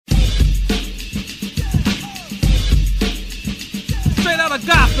of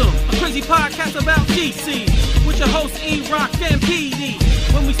Gotham, a crazy podcast about DC, with your hosts E-Rock and PD.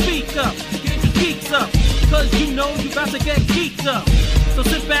 When we speak up, get your geeks up, cause you know you about to get geeked up. So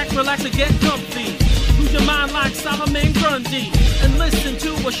sit back, relax, and get comfy. Lose your mind like Solomon Grundy, and listen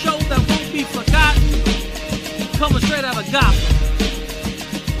to a show that won't be forgotten, coming straight out of Gotham.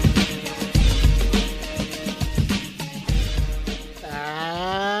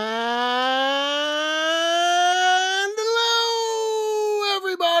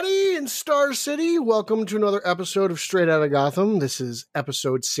 Star City, welcome to another episode of Straight Outta Gotham. This is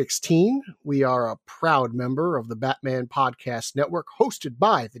episode 16. We are a proud member of the Batman Podcast Network, hosted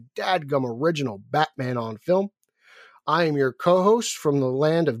by the dadgum original Batman on Film. I am your co-host from the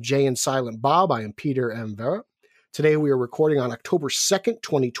land of Jay and Silent Bob. I am Peter M. Vera. Today we are recording on October 2nd,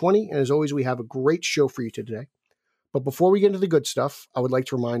 2020, and as always, we have a great show for you today. But before we get into the good stuff, I would like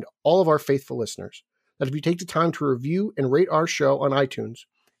to remind all of our faithful listeners that if you take the time to review and rate our show on iTunes,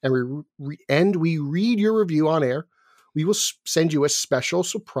 and we read your review on air, we will send you a special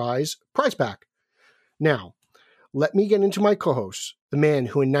surprise prize pack. Now, let me get into my co-host, the man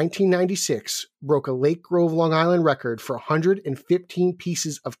who in 1996 broke a Lake Grove, Long Island record for 115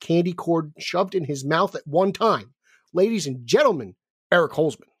 pieces of candy corn shoved in his mouth at one time. Ladies and gentlemen, Eric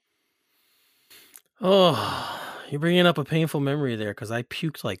Holzman. Oh, you're bringing up a painful memory there because I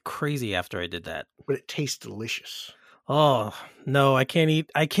puked like crazy after I did that. But it tastes delicious. Oh, no, I can't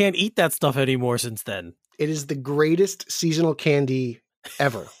eat that stuff anymore since then. It is the greatest seasonal candy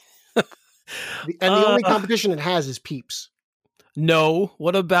ever. The only competition it has is Peeps. No,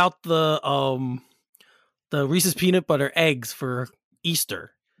 what about the Reese's peanut butter eggs for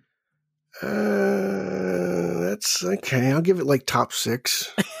Easter? That's okay. I'll give it like top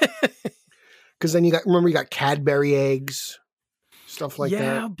 6. Because then you got Cadbury eggs, stuff like that.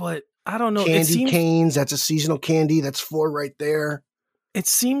 Yeah, but I don't know. Candy canes, that's a seasonal candy. That's 4 right there. It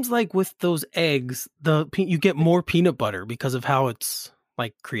seems like with those eggs, you get more peanut butter because of how it's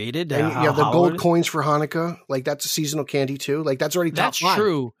like created. And you have the gold coins for Hanukkah. Like that's a seasonal candy too. Like that's already top 5. That's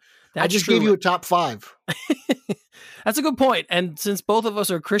true. I just gave you a top 5. That's a good point. And since both of us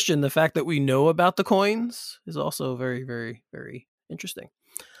are Christian, the fact that we know about the coins is also very, very, very interesting.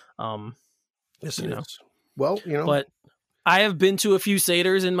 Yes, it is. Well, but I have been to a few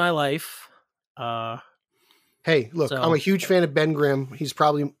Seders in my life. Hey, look, I'm a huge fan of Ben Grimm. He's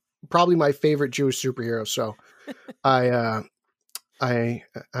probably my favorite Jewish superhero. So I'm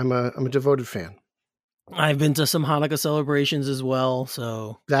a devoted fan. I've been to some Hanukkah celebrations as well.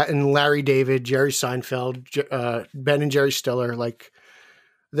 So that and Larry David, Jerry Seinfeld, Ben and Jerry Stiller,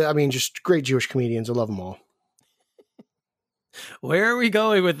 just great Jewish comedians. I love them all. Where are we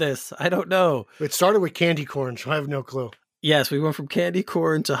going with this? I don't know. It started with candy corn, so I have no clue. Yes, we went from candy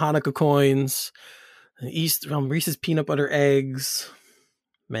corn to Hanukkah coins, Reese's peanut butter eggs.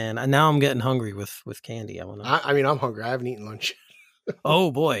 Man, and now I'm getting hungry with candy. I'm hungry. I haven't eaten lunch.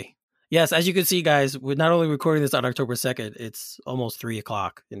 Oh boy. Yes, as you can see, guys, we're not only recording this on October 2nd, it's almost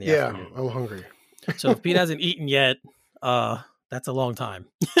 3:00 in the afternoon. Yeah, I'm hungry. So if Pete hasn't eaten yet, that's a long time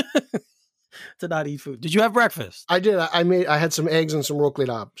to not eat food. Did you have breakfast? I did. I had some eggs and some roquefort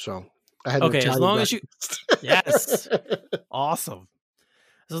up, so I had as long as you. Yes, awesome.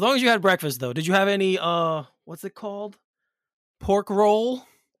 As long as you had breakfast, though, did you have any? What's it called? Pork roll.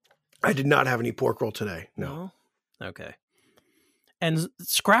 I did not have any pork roll today. No. Okay. And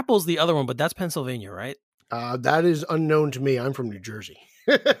Scrapple's the other one, but that's Pennsylvania, right? That is unknown to me. I'm from New Jersey.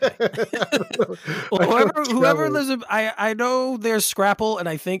 Well, whoever lives in, I know there's Scrapple, and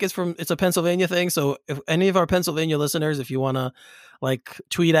I think it's a Pennsylvania thing. So if any of our Pennsylvania listeners, if you want to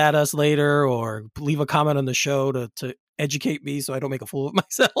tweet at us later or leave a comment on the show to educate me so I don't make a fool of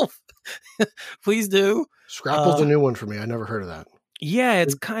myself, please do. Scrapple's a new one for me. I never heard of that. Yeah,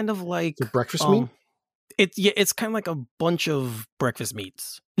 it's kind of like a breakfast meat. It's kind of like a bunch of breakfast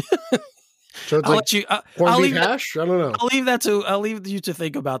meats. So it's corned beef hash? I don't know. I'll leave you to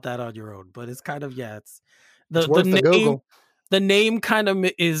think about that on your own. But it's kind of it's worth the Google. The name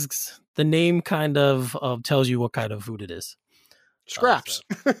kind of tells you what kind of food it is. Scraps.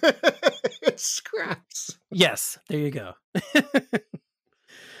 Scraps. Yes, there you go.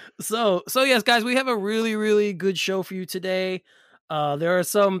 So yes, guys, we have a really, really good show for you today. There are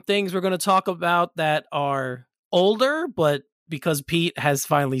some things we're going to talk about that are older, but because Pete has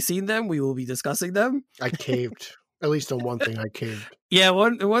finally seen them, we will be discussing them. I caved. At least on one thing I caved. Yeah,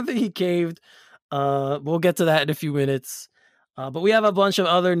 one thing he caved. We'll get to that in a few minutes. But we have a bunch of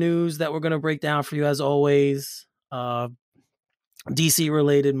other news that we're going to break down for you as always. DC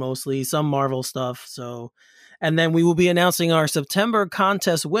related mostly, some Marvel stuff. And then we will be announcing our September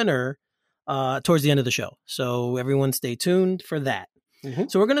contest winner towards the end of the show. So everyone stay tuned for that.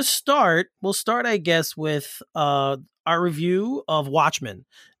 Mhm. So we'll start, I guess, with our review of Watchmen.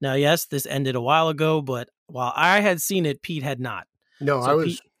 Now, yes, this ended a while ago, but while I had seen it, Pete had not. No, So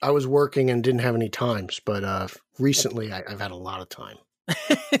I was working and didn't have any times, but recently I've had a lot of time.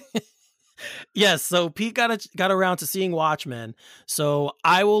 Yes, so Pete got around to seeing Watchmen. So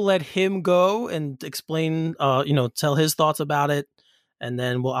I will let him go and explain, tell his thoughts about it, and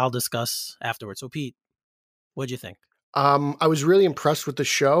then I'll discuss afterwards. So Pete, what'd you think? I was really impressed with the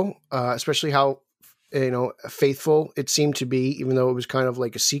show, especially how faithful it seemed to be, even though it was kind of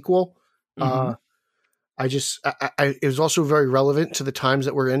like a sequel. Mhm. It was also very relevant to the times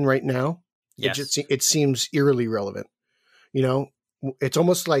that we're in right now. Yes. It seems eerily relevant. It's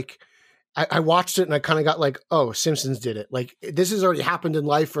almost like I watched it and I kind of got like, oh, Simpsons did it. Like this has already happened in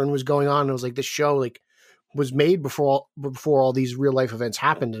life and was going on. And it was like this show like was made before all these real life events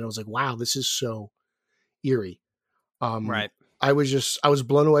happened, and I was like, wow, this is so eerie. Right. I was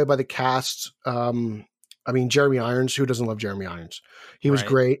blown away by the cast. I mean, Jeremy Irons, who doesn't love Jeremy Irons? He was Right.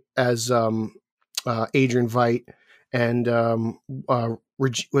 great as Adrian Veidt, and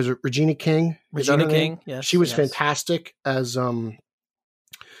was it Regina King? Is that Regina her name? King, yes. She was yes. fantastic as Angela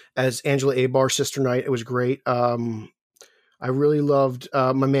Abar, Sister Night. It was great. I really loved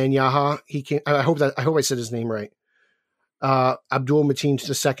my man Yaha. He came. I hope I said his name right. Abdul Mateen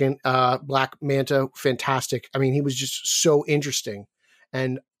II, Black Manta, fantastic. I mean, he was just so interesting.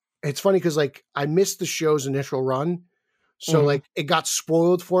 And it's funny because like I missed the show's initial run. So like it got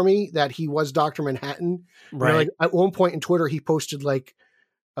spoiled for me that he was Dr. Manhattan. Right. You know, like at one point in Twitter, he posted like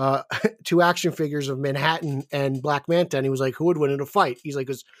 2 action figures of Manhattan and Black Manta, and he was like, "Who would win in a fight?" He's like,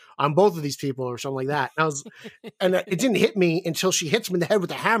 "Because I'm both of these people," or something like that. And it didn't hit me until she hits him in the head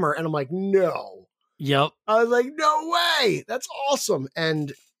with a hammer, and I'm like, "No." Yep. I was like, "No way! That's awesome!"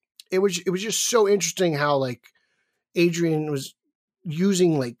 And it was just so interesting how like Adrian was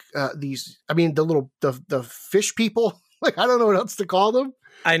using like these. I mean, the fish people. Like I don't know what else to call them.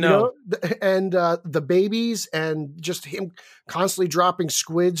 I know. And the babies, and just him constantly dropping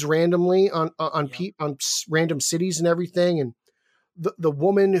squids randomly on random cities and everything, and the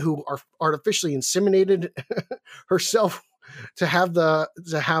woman who artificially inseminated herself to have the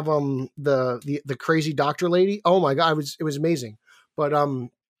crazy doctor lady. Oh my god, it was amazing. But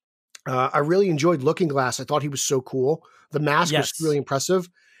I really enjoyed Looking Glass. I thought he was so cool. The mask was really impressive.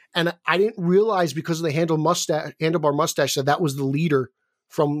 And I didn't realize because of the handlebar mustache that was the leader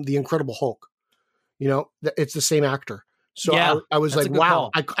from the Incredible Hulk. You know, it's the same actor. So Yeah, I was that's like, a good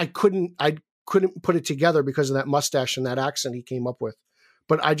wow, call. I couldn't put it together because of that mustache and that accent he came up with.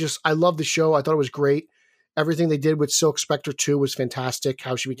 But I love the show. I thought it was great. Everything they did with Silk Spectre 2 was fantastic.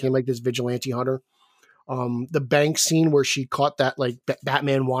 How she became like this vigilante hunter. The bank scene where she caught that like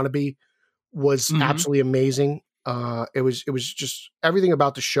Batman wannabe was absolutely amazing. It was just everything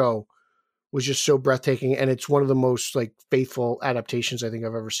about the show was just so breathtaking, and it's one of the most like faithful adaptations I think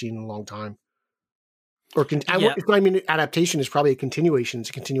I've ever seen in a long time. I mean, adaptation is probably a continuation. It's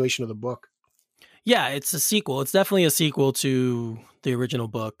a continuation of the book. Yeah, it's a sequel. It's definitely a sequel to the original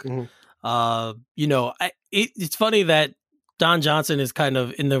book. It's funny that Don Johnson is kind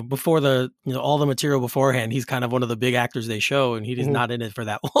of all the material beforehand. He's kind of one of the big actors they show, and he's not in it for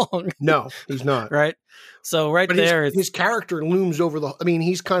that long. No, he's not. Right. So but his character looms over the. I mean,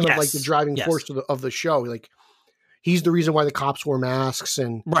 he's kind of like the driving force of the show. Like he's the reason why the cops wear masks,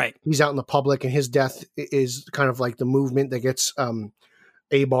 and he's out in the public, and his death is kind of like the movement that gets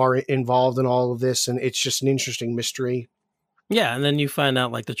Abar involved in all of this, and it's just an interesting mystery. Yeah, and then you find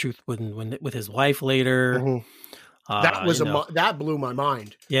out like the truth with his wife later. That blew my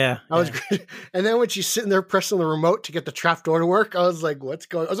mind. Yeah, that was great. And then when she's sitting there pressing the remote to get the trapdoor to work, I was like, "What's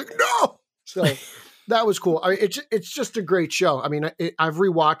going?" I was like, "No!" So that was cool. I mean, it's just a great show. I mean, I've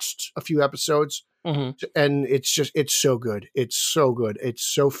rewatched a few episodes, and it's so good. It's so good. It's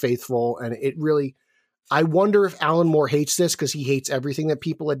so faithful, and it really. I wonder if Alan Moore hates this because he hates everything that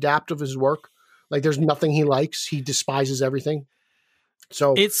people adapt of his work. Like, there's nothing he likes. He despises everything.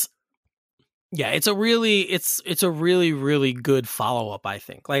 So it's a really, really good follow-up, I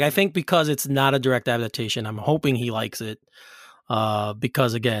think. Like, I think because it's not a direct adaptation, I'm hoping he likes it.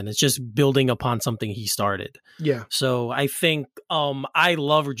 Because again, it's just building upon something he started. Yeah. So I think I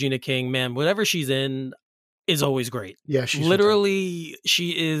love Regina King, man. Whatever she's in is always great. Yeah, she's literally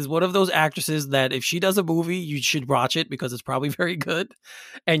she is one of those actresses that if she does a movie, you should watch it because it's probably very good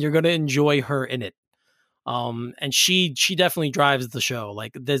and you're going to enjoy her in it. And she definitely drives the show.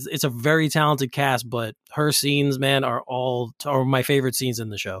 Like it's a very talented cast, but her scenes, man, are my favorite scenes in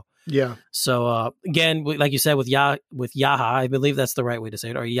the show. Yeah. So again, like you said, with Yaha, I believe that's the right way to say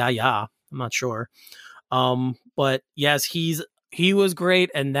it, or Yaya. I'm not sure. But yes, he's he was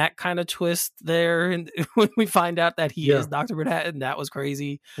great, and that kind of twist there, and when we find out that he is Dr. Manhattan, that was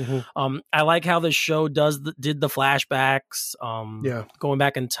crazy. I like how the show did the flashbacks, going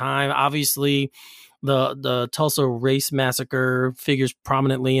back in time. Obviously, the Tulsa Race Massacre figures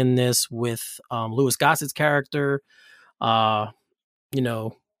prominently in this with Louis Gossett's character, who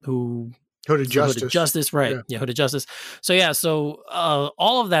Hooded Justice, right? Yeah, Hooded Justice. So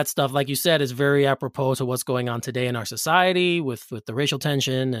all of that stuff, like you said, is very apropos to what's going on today in our society with the racial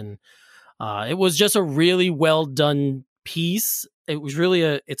tension, and it was just a really well done piece. It was really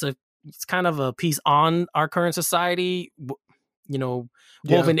it's kind of a piece on our current society,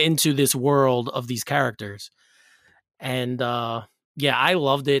 woven into this world of these characters, and I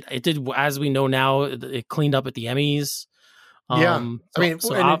loved it. It did, as we know now, it cleaned up at the Emmys.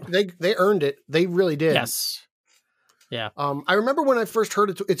 They earned it. They really did. Yes. Yeah. I remember when I first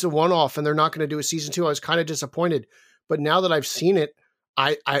heard it's a one-off and they're not going to do a season 2. I was kind of disappointed, but now that I've seen it,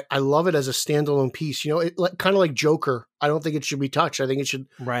 I love it as a standalone piece. Kind of like Joker. I don't think it should be touched. I think it should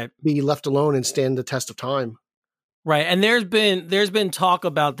be left alone and stand the test of time. Right. And there's been talk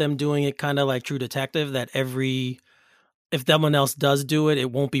about them doing it kind of like True Detective, that if someone else does do it,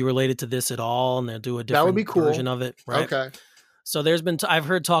 it won't be related to this at all, and they'll do a different version of it. Right. Okay. So I've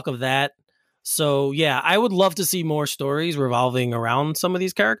heard talk of that. So yeah, I would love to see more stories revolving around some of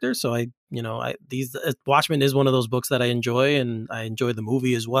these characters. So Watchmen is one of those books that I enjoy, and I enjoy the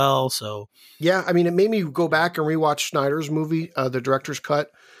movie as well. So yeah, I mean, it made me go back and rewatch Snyder's movie, the director's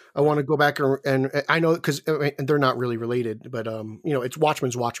cut. I want to go back and I know, because they're not really related, but it's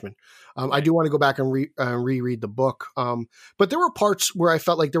Watchmen's Watchmen. I do want to go back and reread the book. But there were parts where I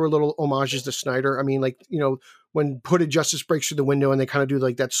felt like there were little homages to Snyder. I mean, when Hooded Justice breaks through the window and they kind of do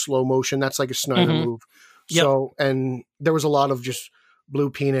like that slow motion, that's like a Snyder move. Yep. So, and there was a lot of just blue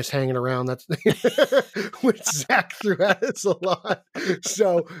penis hanging around. That's which Zach threw at us a lot.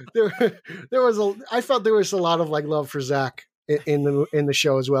 So I felt there was a lot of like love for Zach in the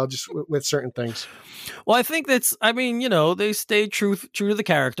show as well, just with certain things. Well, I think they stayed true to the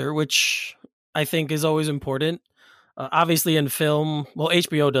character, which I think is always important. Obviously in film, well,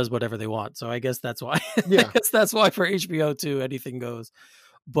 HBO does whatever they want. So I guess that's why, I guess that's why for HBO too, anything goes.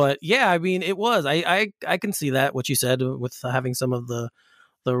 But yeah, I mean, it was, I can see that, what you said with having some of the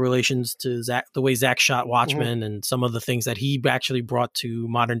relations to Zach, the way Zach shot Watchmen, and some of the things that he actually brought to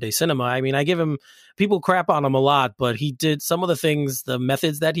modern day cinema. I mean, people crap on him a lot, but he did some of the things, the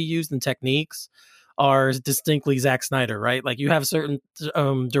methods that he used and techniques are distinctly Zack Snyder, right? Like you have certain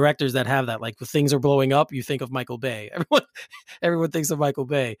directors that have that, like when things are blowing up, you think of Michael Bay. Everyone thinks of Michael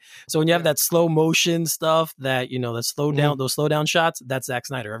Bay. So when you have that slow motion stuff, that that slow down, those slow down shots, that's Zack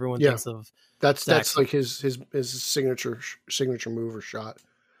Snyder. Everyone thinks of that's like his signature move or shot.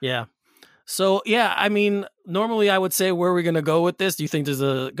 Yeah. So yeah, I mean, normally I would say, where are we going to go with this? Do you think there's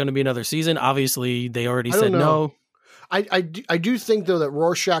going to be another season? Obviously, they already said no. I do think though that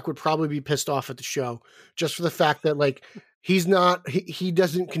Rorschach would probably be pissed off at the show, just for the fact that like he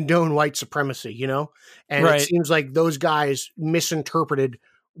doesn't condone white supremacy, and it seems like those guys misinterpreted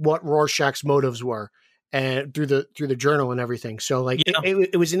what Rorschach's motives were, and through the journal and everything. So like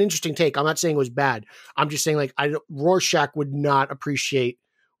it was an interesting take. I'm not saying it was bad. I'm just saying like Rorschach would not appreciate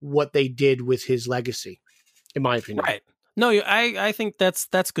what they did with his legacy, in my opinion. Right. No, I think that's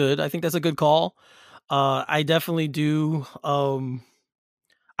good. I think that's a good call. I definitely do.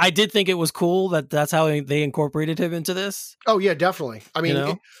 I did think it was cool that's how they incorporated him into this. Oh yeah, definitely. I mean,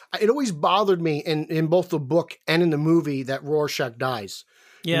 it always bothered me in both the book and in the movie that Rorschach dies.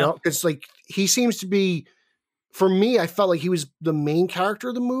 Yeah, it's like he seems to be. For me, I felt like he was the main character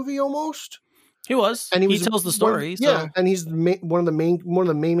of the movie almost. He was, and he tells the story. And he's one of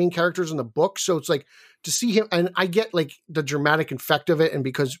the main characters in the book. So it's like to see him, and I get like the dramatic effect of it, and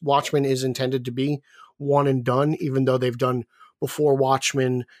because Watchmen is intended to be one and done, even though they've done before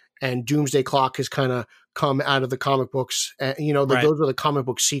Watchmen, and Doomsday Clock has kind of come out of the comic books. Those are the comic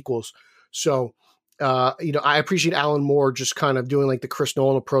book sequels. So, I appreciate Alan Moore just kind of doing like the Chris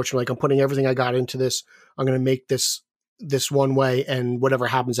Nolan approach. Like, I'm putting everything I got into this. I'm going to make this one way, and whatever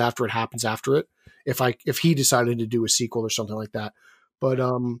happens after it happens after it. If he decided to do a sequel or something like that, but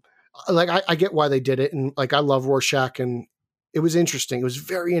I get why they did it, and like I love Rorschach, and it was interesting. It was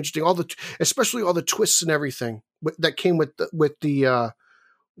very interesting. Especially all the twists and everything that came with the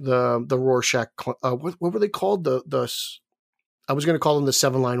Rorschach. What were they called? I was going to call them the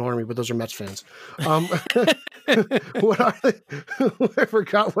Seven Line Army, but those are Mets fans. What are they? I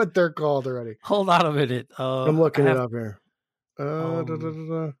forgot what they're called already. Hold on a minute. I'm looking it up here.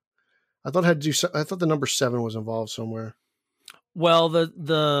 I thought the number 7 was involved somewhere. Well, the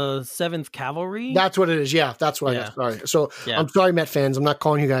 7th Cavalry. That's what it is. Yeah, that's what. Yeah. Sorry. So Yeah. I'm sorry, Met fans. I'm not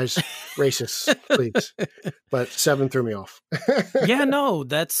calling you guys racist, please. But 7 threw me off. Yeah, no,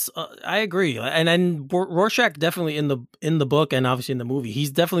 that's I agree. And Rorschach definitely in the book and obviously in the movie,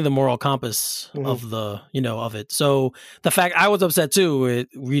 he's definitely the moral compass of the of it. So the fact I was upset too with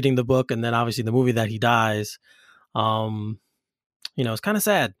reading the book and then obviously the movie that he dies, it's kind of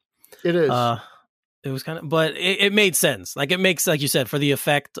sad. It is. It was kind of, but it made sense. Like it makes, like you said, for the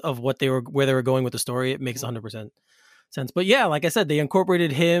effect of where they were going with the story, it makes 100% sense. But yeah, like I said, they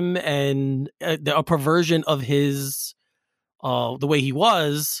incorporated him and a perversion of his, the way he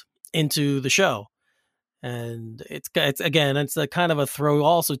was into the show. And it's a kind of a throw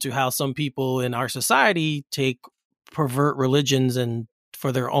also to how some people in our society pervert religions and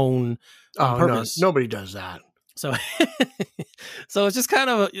for their own purpose. No, nobody does that. So, so it's just kind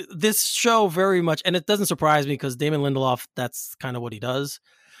of this show very much, and it doesn't surprise me because Damon Lindelof, that's kind of what he does.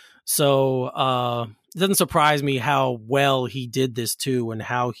 So it doesn't surprise me how well he did this too, and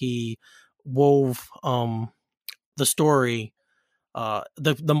how he wove the story,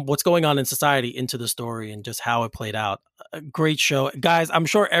 the what's going on in society into the story, and just how it played out. A great show, guys. I'm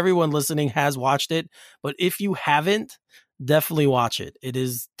sure everyone listening has watched it, but if you haven't, definitely watch it. It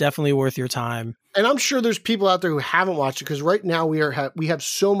is definitely worth your time. And I'm sure there's people out there who haven't watched it because right now we have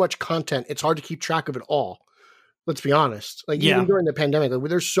so much content. It's hard to keep track of it all. Let's be honest. Like even during the pandemic,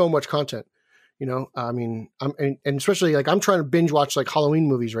 there's so much content. I mean, and especially like I'm trying to binge watch like Halloween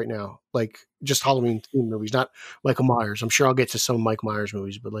movies right now, like just Halloween themed movies, not Michael Myers. I'm sure I'll get to some Mike Myers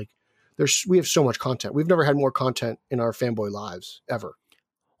movies, but like we have so much content. We've never had more content in our fanboy lives ever.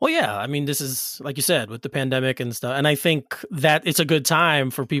 Well, yeah. I mean, this is, like you said, with the pandemic and stuff. And I think that it's a good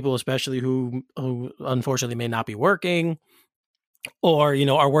time for people, especially who unfortunately may not be working or,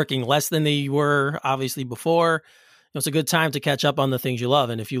 are working less than they were obviously before. It's a good time to catch up on the things you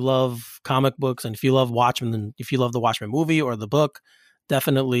love. And if you love comic books and if you love Watchmen, and if you love the Watchmen movie or the book,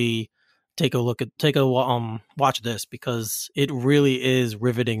 definitely watch this because it really is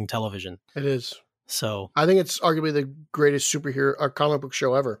riveting television. It is. So I think it's arguably the greatest superhero or comic book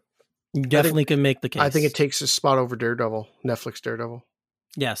show ever. You definitely can make the case. I think it takes a spot over Daredevil, Netflix Daredevil.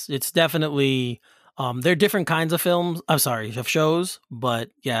 Yes, it's definitely. They're different kinds of of shows, but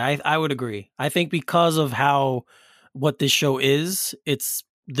yeah, I would agree. I think because of what this show is, it's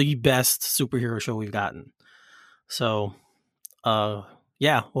the best superhero show we've gotten. So,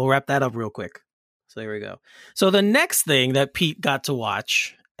 yeah, we'll wrap that up real quick. So there we go. So the next thing that Pete got to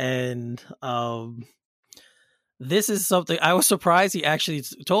watch. And this is something I was surprised he actually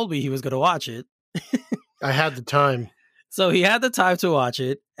told me he was going to watch it. I had the time. So he had the time to watch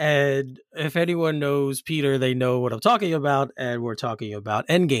it. And if anyone knows Peter, they know what I'm talking about. And we're talking about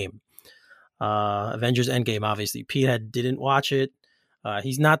Endgame. Avengers Endgame, obviously. Pete didn't watch it.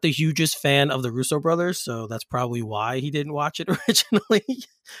 He's not the hugest fan of the Russo brothers. So that's probably why he didn't watch it originally.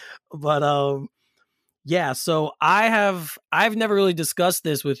 But yeah, so I've never really discussed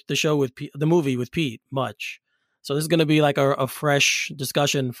this with the movie with Pete much. So this is going to be like a fresh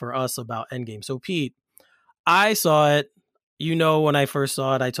discussion for us about Endgame. So Pete, I saw it. When I first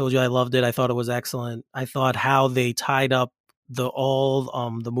saw it, I told you I loved it. I thought it was excellent. I thought how they tied up the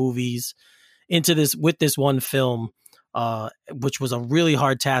movies into this with this one film, which was a really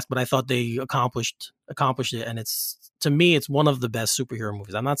hard task, but I thought they accomplished it. And to me, it's one of the best superhero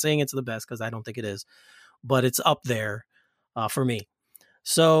movies. I'm not saying it's the best because I don't think it is, but it's up there for me.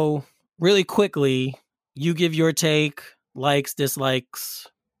 So really quickly, you give your take, likes, dislikes.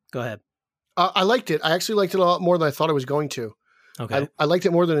 Go ahead. I liked it. I actually liked it a lot more than I thought I was going to. Okay. I liked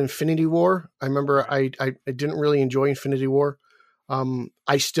it more than Infinity War. I remember I didn't really enjoy Infinity War.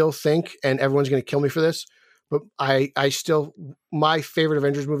 I still think, and everyone's going to kill me for this, but my favorite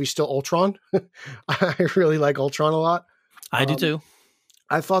Avengers movie is still Ultron. I really like Ultron a lot. I do too.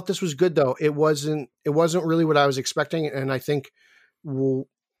 I thought this was good though. It wasn't really what I was expecting. And I think the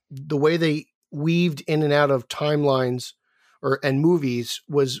way they weaved in and out of timelines and movies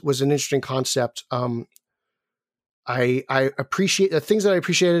was an interesting concept. I appreciate the things that I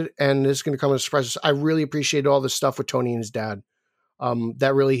appreciated, and this is going to come as a surprise. I really appreciated all the stuff with Tony and his dad.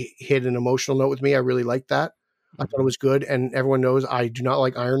 That really hit an emotional note with me. I really liked that. I thought it was good. And everyone knows I do not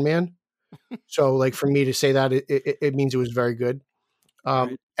like Iron Man. So like for me to say that, it means it was very good.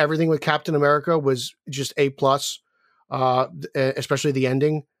 Right. Everything with Captain America was just A+, especially the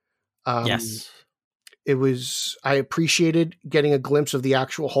ending. Yes. It was, I appreciated getting a glimpse of the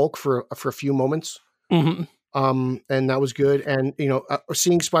actual Hulk for a few moments. Mm-hmm. And that was good. And,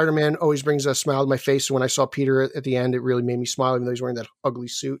 seeing Spider-Man always brings a smile to my face. So when I saw Peter at the end, it really made me smile, even though he's wearing that ugly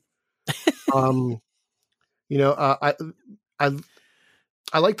suit.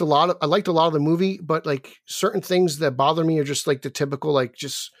 I liked a lot of the movie, but like certain things that bother me are just like the typical like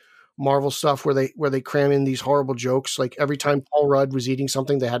just Marvel stuff where they cram in these horrible jokes. Like every time Paul Rudd was eating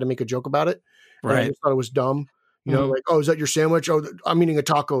something, they had to make a joke about it. And I Right. just thought it was dumb. You know, like, oh, is that your sandwich? Oh, I'm eating a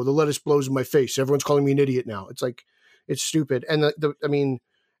taco. The lettuce blows in my face. Everyone's calling me an idiot now. It's like, it's stupid. And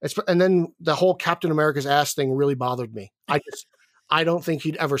and then the whole Captain America's ass thing really bothered me. I don't think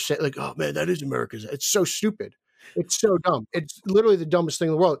he'd ever say like, oh man, that is America's. It's so stupid. It's so dumb. It's literally the dumbest thing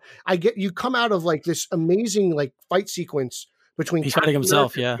in the world. You come out of like this amazing like fight sequence between He's fighting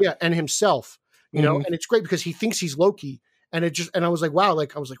himself, and himself, you know, and it's great because he thinks he's Loki. And I was like, wow, I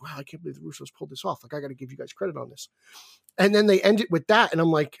can't believe the Russos pulled this off. Like, I got to give you guys credit on this. And then they end it with that. And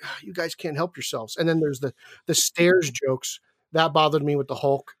I'm like, you guys can't help yourselves. And then there's the stairs jokes that bothered me with the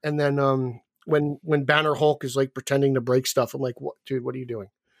Hulk. And then when Banner Hulk is like pretending to break stuff, I'm like, what, dude, what are you doing?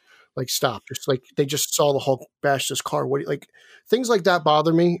 Like, stop. Just like, they just saw the Hulk bash this car. Like things like that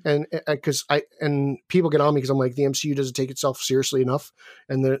bother me. And because people get on me because I'm like, the MCU doesn't take itself seriously enough.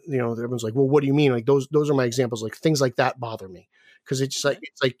 And everyone's like, well, what do you mean? Like those are my examples. Like things like that bother me because it's like,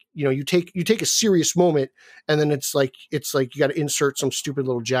 you take a serious moment and then it's like you got to insert some stupid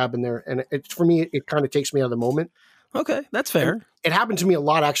little jab in there. And for me, it kind of takes me out of the moment. Okay. That's fair. And it happened to me a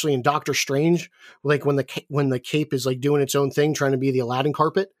lot actually in Doctor Strange. Like when the cape is like doing its own thing, trying to be the Aladdin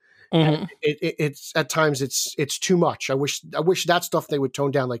carpet. Mm-hmm. It's at times it's too much. I wish that stuff they would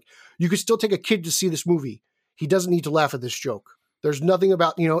tone down. Like you could still take a kid to see this movie. He doesn't need to laugh at this joke. There's nothing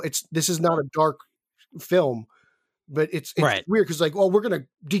about, this is not a dark film, but it's right. Weird because like, we're going to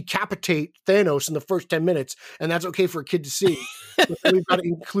decapitate Thanos in the first 10 minutes and that's okay for a kid to see. We've got to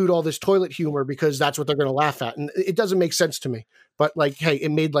include all this toilet humor because that's what they're going to laugh at. And it doesn't make sense to me, but like, hey,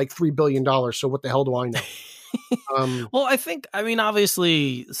 it made like $3 billion. So what the hell do I know? Well, I mean,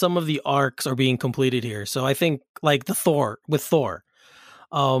 obviously some of the arcs are being completed here. So I think like Thor,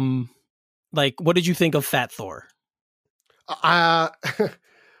 like, what did you think of Fat Thor? The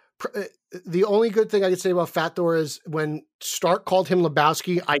only good thing I could say about Fat Thor is when Stark called him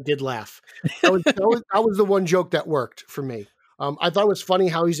Lebowski, I did laugh. That was the one joke that worked for me. I thought it was funny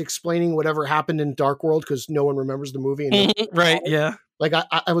how he's explaining whatever happened in Dark World because no one remembers the movie. And right. Yeah. Like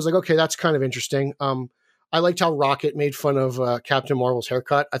I was like, okay, that's kind of interesting. I liked how Rocket made fun of Captain Marvel's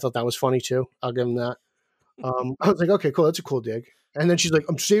haircut. I thought that was funny too. I'll give him that. I was like, okay, cool. That's a cool dig. And then she's like,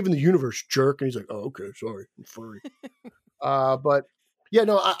 I'm saving the universe, jerk. And he's like, oh, okay, sorry. I'm furry. But yeah,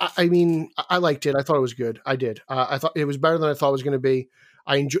 no, I mean, I liked it. I thought it was good. I did. I thought it was better than I thought it was going to be.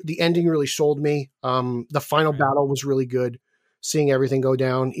 I enjoyed the ending. Really sold me. The final battle was really good. Seeing everything go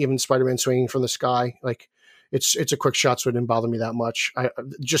down, even Spider-Man swinging from the sky. Like it's a quick shot, so it didn't bother me that much.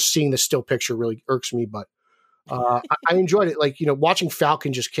 Just seeing the still picture really irks me, but I enjoyed it. Like, watching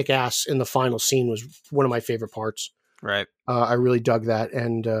Falcon just kick ass in the final scene was one of my favorite parts. Right. I really dug that.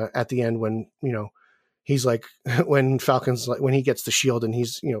 And at the end when, he's like, when Falcon's like, when he gets the shield and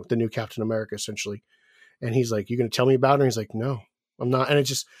he's, the new Captain America essentially. And he's like, you're going to tell me about it? And he's like, no, I'm not.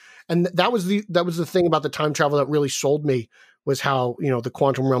 And that was the thing about the time travel that really sold me was how, the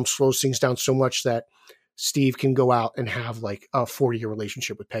quantum realm slows things down so much that Steve can go out and have like a 40-year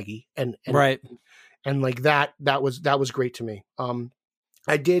relationship with Peggy. And right. And like that was great to me.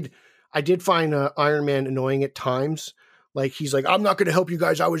 I did find Iron Man annoying at times. Like he's like, I'm not going to help you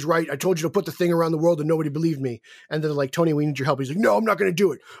guys. I was right. I told you to put the thing around the world and nobody believed me. And then like, Tony, we need your help. He's like, no, I'm not going to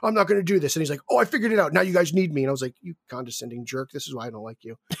do it. I'm not going to do this. And he's like, oh, I figured it out. Now you guys need me. And I was like, you condescending jerk. This is why I don't like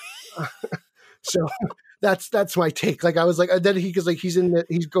you. So that's my take. Like I was like, then he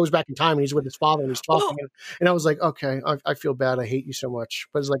goes back in time and he's with his father and he's talking, and I was like, okay, I feel bad. I hate you so much.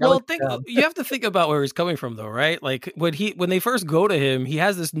 But it's like, you have to think about where he's coming from, though, right? Like when they first go to him, he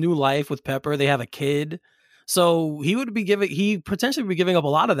has this new life with Pepper. They have a kid, so he potentially be giving up a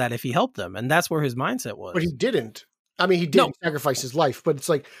lot of that if he helped them, and that's where his mindset was. But he didn't. I mean, he didn't sacrifice his life, but it's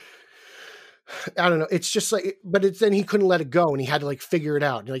like, I don't know. It's just like, but then he couldn't let it go, and he had to like figure it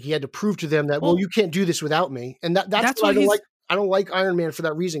out. Like he had to prove to them that, well, you can't do this without me. And that's why I don't like Iron Man for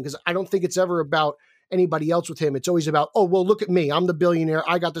that reason, because I don't think it's ever about anybody else with him. It's always about, oh, well, look at me. I'm the billionaire.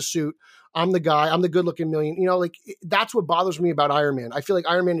 I got the suit. I'm the guy. I'm the good looking million. Like that's what bothers me about Iron Man. I feel like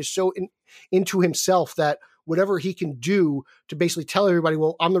Iron Man is so into himself that whatever he can do to basically tell everybody,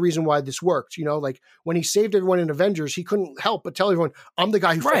 well, I'm the reason why this worked. Like when he saved everyone in Avengers, he couldn't help but tell everyone, I'm the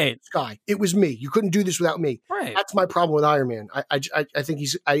guy who fought this guy. It was me. You couldn't do this without me. Right. That's my problem with Iron Man. I just think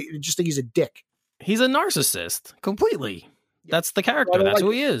he's a dick. He's a narcissist completely. Yeah. That's the character. That's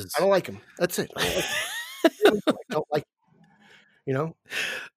who he is. I don't like him. That's it. I don't like him.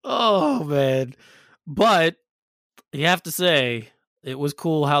 Oh man. But you have to say it was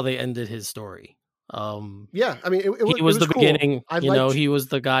cool how they ended his story. Yeah, I mean, he was the cool. beginning. He was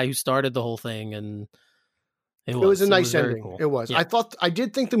the guy who started the whole thing, and it was a nice ending. Cool. It was. Yeah. I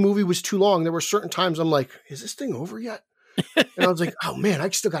did think the movie was too long. There were certain times I'm like, is this thing over yet? And I was like, oh man, I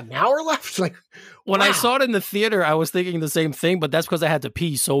still got an hour left. Like, when I saw it in the theater, I was thinking the same thing, but that's because I had to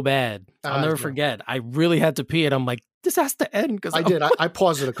pee so bad. I'll never forget. I really had to pee, and I'm like, this has to end. Because I did. I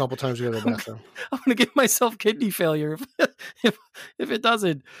paused it a couple times to go to the bathroom. I'm going to give myself kidney failure if it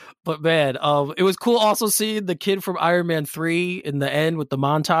doesn't. But man, it was cool also seeing the kid from Iron Man 3 in the end with the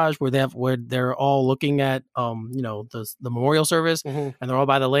montage where they're all looking at the memorial service, and they're all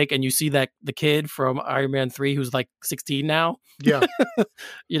by the lake, and you see that the kid from Iron Man 3 who's like 16 now. Yeah.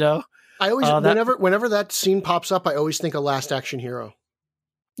 I always whenever that scene pops up, I always think of Last Action Hero.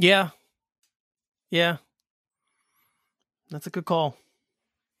 Yeah. Yeah. That's a good call.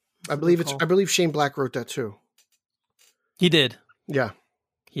 I believe Shane Black wrote that too. He did. Yeah.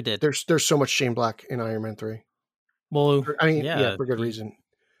 He did. There's so much Shane Black in Iron Man 3. Well, I mean, yeah, for good reason.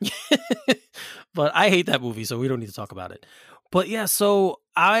 But I hate that movie, so we don't need to talk about it. But yeah, so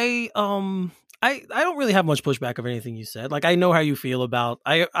I don't really have much pushback of anything you said. Like, I know how you feel about,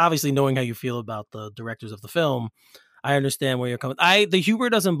 obviously knowing how you feel about the directors of the film, I understand where you're coming. The humor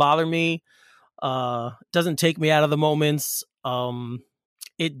doesn't bother me. Doesn't take me out of the moments.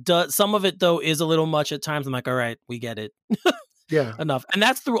 It does. Some of it though is a little much at times. I'm like, all right, we get it. Yeah, enough. And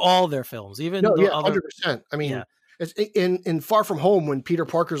that's through all their films, even 100%. I mean, it's in Far From Home when Peter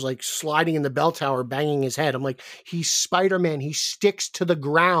Parker's like sliding in the bell tower, banging his head. I'm like, he's Spider-Man. He sticks to the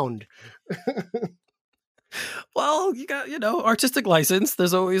ground. Well, you got artistic license.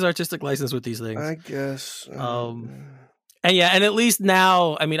 There's always artistic license with these things, I guess. And at least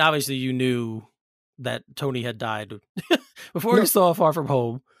now, I mean, obviously you knew that Tony had died before you saw Far From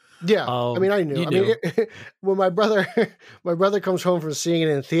Home. Yeah, I mean, I knew. I mean, when my brother comes home from seeing it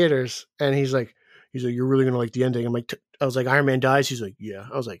in theaters, and he's like, "You're really gonna like the ending." I'm like, I was like, Iron Man dies. He's like, yeah.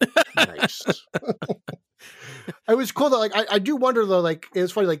 I was like, nice. It was cool though. Like, I do wonder though. Like,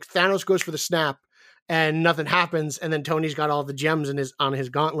 it's funny. Like, Thanos goes for the snap, and nothing happens, and then Tony's got all the gems on his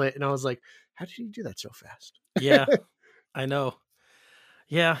gauntlet, and I was like, how did he do that so fast? Yeah, I know.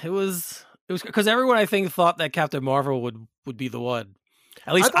 Yeah, it was because everyone I think thought that Captain Marvel would be the one.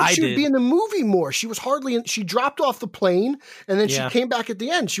 At least I she did. Would be in the movie more. She was hardly in. She dropped off the plane, and then she came back at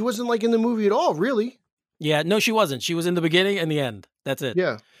the end. She wasn't like in the movie at all, really. Yeah, no, she wasn't. She was in the beginning and the end. That's it.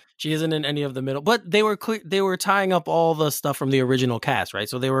 Yeah, she isn't in any of the middle. But they were tying up all the stuff from the original cast, right?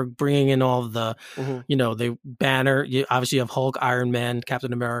 So they were bringing in all of the, the Banner. Obviously, you have Hulk, Iron Man,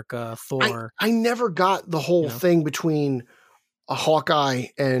 Captain America, Thor. I never got the whole thing between a Hawkeye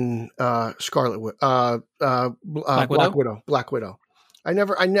and Black Widow.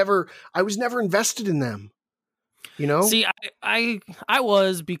 I was never invested in them. See, I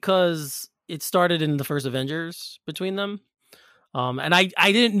was, because it started in the first Avengers between them. And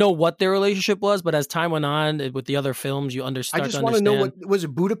I didn't know what their relationship was, but as time went on with the other films, you understand. I just want to know what was it,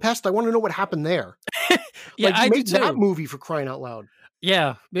 Budapest? I want to know what happened there. Yeah, I made do too. That movie, for crying out loud.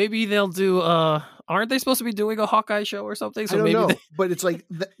 Yeah, maybe they'll do. Aren't they supposed to be doing a Hawkeye show or something? So I don't know, but it's like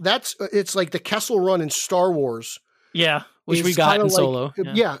it's like the Kessel Run in Star Wars. Yeah, which we got in Solo.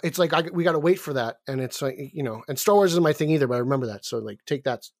 Yeah, it's like we got to wait for that, and it's like and Star Wars isn't my thing either, but I remember that. So like, take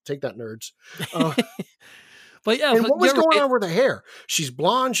that, nerds. But yeah, and what was going on with her hair? She's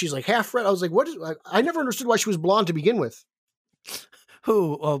blonde. She's like half red. I was like, what is? I never understood why she was blonde to begin with.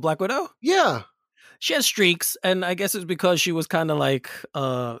 Who? Black Widow? Yeah. She has streaks, and I guess it's because she was kind of like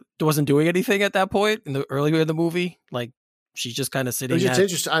wasn't doing anything at that point earlier in the movie. Like, she's just kind of sitting. It's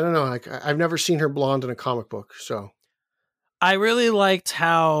interesting. I don't know. Like, I've never seen her blonde in a comic book, so I really liked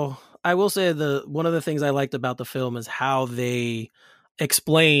how. I will say one of the things I liked about the film is how they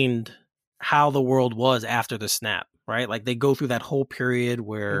explained how the world was after the snap. Right, like they go through that whole period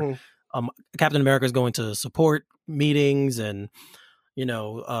where Captain America is going to support meetings and.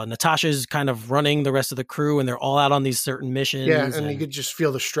 Natasha's kind of running the rest of the crew, and they're all out on these certain missions. Yeah, and you could just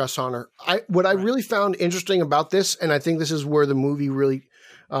feel the stress on her. I really found interesting about this, and I think this is where the movie really,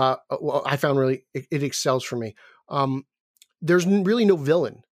 I found really it excels for me. There's really no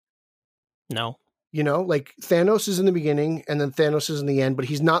villain. No. Like Thanos is in the beginning, and then Thanos is in the end, but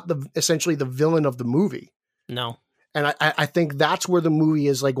he's not essentially the villain of the movie. No. And I think that's where the movie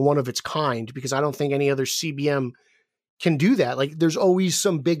is like one of its kind, because I don't think any other CBM can do that. Like, there's always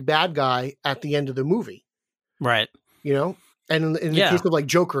some big bad guy at the end of the movie, right? And in the case of like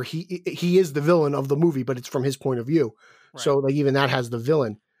Joker, he is the villain of the movie, but it's from his point of view. Right. So like even that has the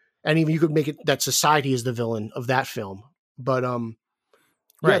villain, and even you could make it that society is the villain of that film. But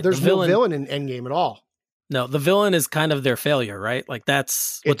there's no villain in Endgame at all. No, the villain is kind of their failure, right? Like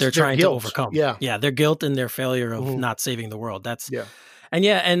that's what It's they're their trying guilt. to overcome. Yeah. Yeah, their guilt and their failure of Mhm. not saving the world. Yeah.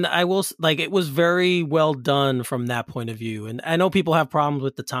 And I will like it was very well done from that point of view. And I know people have problems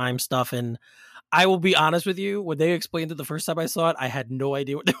with the time stuff, and I will be honest with you, when they explained it the first time I saw it, I had no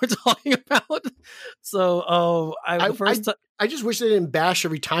idea what they were talking about. So, I just wish they didn't bash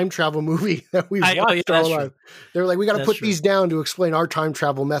every time travel movie that we've watched our that's whole true. life. They were like, we got to That's put true. these down to explain our time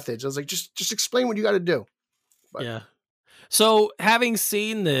travel methods. I was like, just explain what you got to do. But- Yeah. So having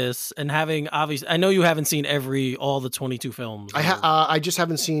seen this and having obviously, I know you haven't seen all the 22 films. I just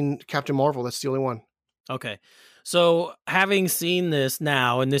haven't seen Captain Marvel. That's the only one. Okay. So having seen this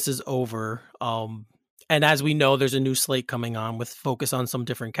now, and this is over, and as we know, there's a new slate coming on with focus on some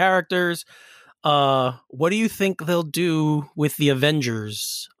different characters. What do you think they'll do with the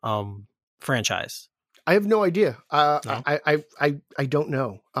Avengers franchise? I have no idea. No? I don't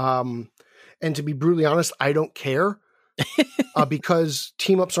know. And to be brutally honest, I don't care because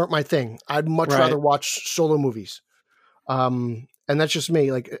team ups aren't my thing. I'd much Right. rather watch solo movies. And that's just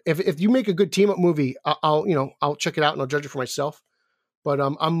me. Like if you make a good team up movie, I'll check it out and I'll judge it for myself. But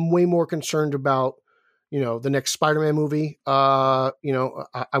I'm way more concerned about, the next Spider-Man movie. I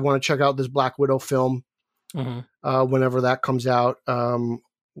want to check out this Black Widow film whenever that comes out. Oh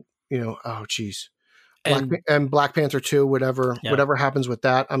geez. Black Panther 2, whatever happens with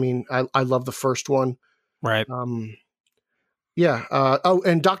that. I mean, I love the first one. Right. Yeah.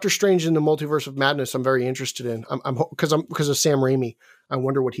 And Doctor Strange in the Multiverse of Madness, I'm very interested in. Because of Sam Raimi. I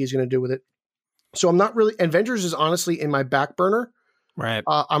wonder what he's going to do with it. So I'm not really. Avengers is honestly in my back burner. Right.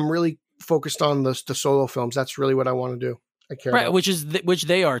 I'm really focused on the solo films. That's really what I want to do. I care. Right, about. which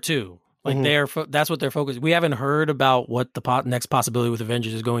they are too. Like that's what they're focused. We haven't heard about what the next possibility with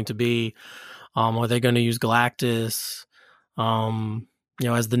Avengers is going to be. Are they going to use Galactus?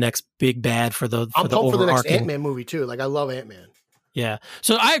 As the next big bad for the I'm pumped for the next overarching Ant-Man movie too. Like I love Ant-Man. Yeah.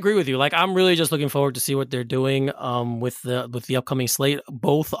 So I agree with you. Like I'm really just looking forward to see what they're doing with the upcoming slate,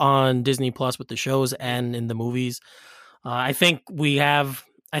 both on Disney Plus with the shows and in the movies. I think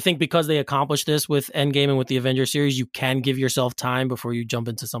because they accomplished this with Endgame and with the Avengers series, you can give yourself time before you jump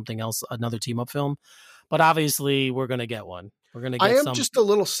into something else, another team up film. But obviously we're going to get one. We're going to get I am just a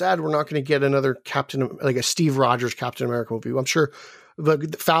little sad we're not going to get another like a Steve Rogers Captain America movie. I'm sure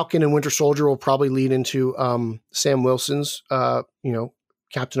the Falcon and Winter Soldier will probably lead into Sam Wilson's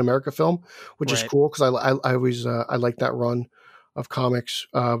Captain America film, which is cool because I always I like that run of comics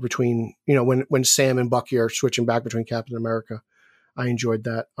between when Sam and Bucky are switching back between Captain America. I enjoyed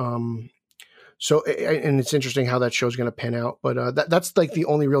that. So and it's interesting how that show's going to pan out, but that's like the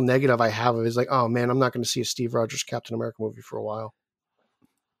only real negative I have of it is like, oh man, I'm not going to see a Steve Rogers Captain America movie for a while.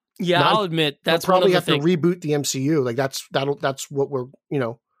 Yeah, I'll admit that's probably have to reboot the MCU. Like that's what we're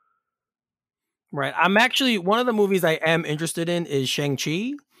Right. I'm actually one of the movies I am interested in is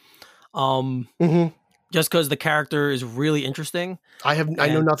Shang-Chi. Just because the character is really interesting. I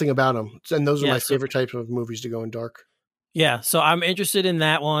know nothing about him, and those are my favorite types of movies to go in dark. Yeah, so I'm interested in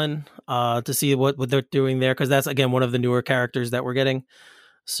that one to see what they're doing there because that's again one of the newer characters that we're getting.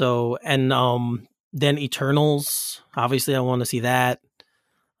 So and then Eternals, obviously I want to see that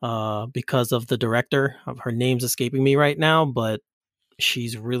because of the director. Her name's escaping me right now, but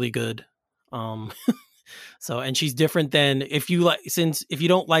she's really good. So and she's different than if you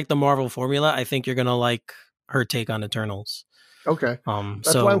don't like the Marvel formula, I think you're gonna like her take on Eternals. Okay,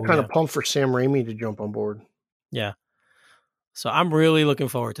 that's why I'm kind of pumped for Sam Raimi to jump on board. Yeah. So I'm really looking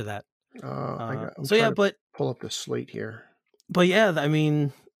forward to that. But pull up the slate here. But yeah, I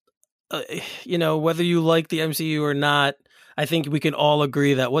mean, whether you like the MCU or not, I think we can all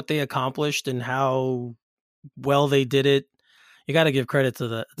agree that what they accomplished and how well they did it, you got to give credit to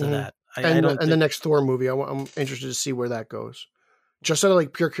that. The next Thor movie, I'm interested to see where that goes. Just out of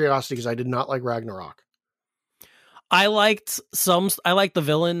like pure curiosity, because I did not like Ragnarok. I liked the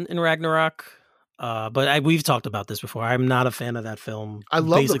villain in Ragnarok. But we've talked about this before. I'm not a fan of that film. I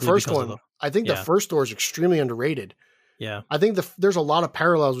love the first one. I think the first Thor is extremely underrated. Yeah. I think there's a lot of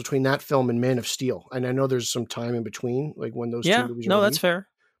parallels between that film and Man of Steel. And I know there's some time in between, like when those two movies are released. That's fair.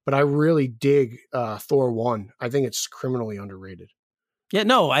 But I really dig Thor 1. I think it's criminally underrated. Yeah,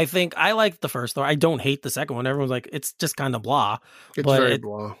 no, I think I like the first Thor. I don't hate the second one. Everyone's like, it's just kind of blah. It's very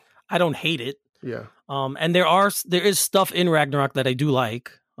blah. I don't hate it. Yeah. And there is stuff in Ragnarok that I do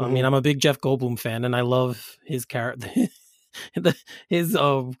like. I mean, I'm a big Jeff Goldblum fan, and I love his character, his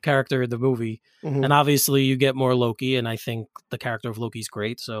character in the movie. And obviously, you get more Loki, and I think the character of Loki's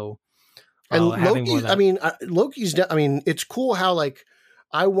great. So, and Loki's. It's cool how like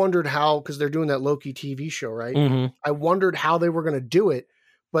I wondered how because they're doing that Loki TV show, right? I wondered how they were going to do it,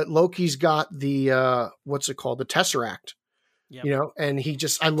 but Loki's got the what's it called, the Tesseract. Yep. You know, and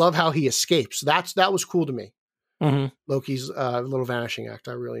I love how he escapes. That was cool to me. Mm-hmm. Loki's little vanishing act.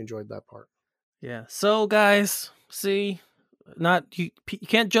 I really enjoyed that part. Yeah. So guys, see, you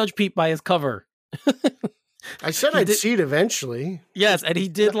can't judge Pete by his cover. I said I'd see it eventually. Yes, and he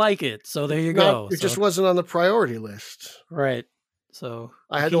did like it. So there you go. It just wasn't on the priority list. Right. So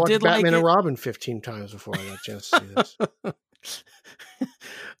I had to watch Batman and Robin 15 times before I got a chance to see this.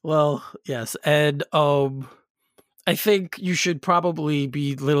 Well, yes, and I think you should probably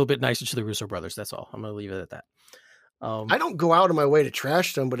be a little bit nicer to the Russo brothers. That's all. I'm going to leave it at that. I don't go out of my way to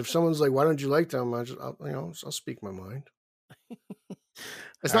trash them, but if someone's like, "Why don't you like them?" I'll speak my mind.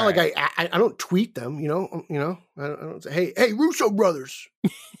 It's not like I don't tweet them. I don't say, "Hey, Russo brothers."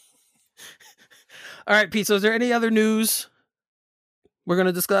 All right, Pete. So, is there any other news we're going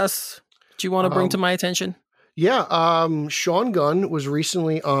to discuss? Do you want to bring to my attention? Yeah, Sean Gunn was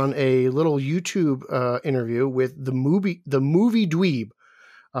recently on a little YouTube interview with the movie Dweeb.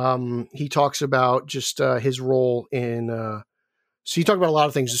 He talks about just his role in. So he talked about a lot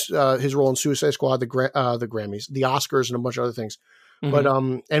of things. His role in Suicide Squad, the Grammys, the Oscars, and a bunch of other things. Mm-hmm.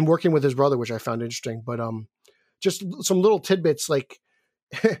 But and working with his brother, which I found interesting. But just some little tidbits like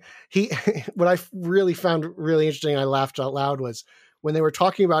what I really found really interesting. I laughed out loud was when they were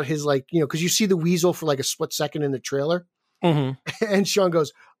talking about his, like, because you see the weasel for like a split second in the trailer. Mm-hmm. And Sean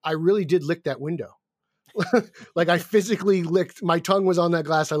goes, "I really did lick that window." Like I physically licked, my tongue was on that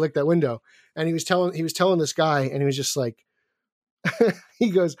glass. I licked that window. And he was telling this guy, and he was just like,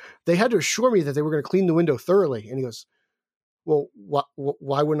 he goes, "They had to assure me that they were going to clean the window thoroughly." And he goes, "Well,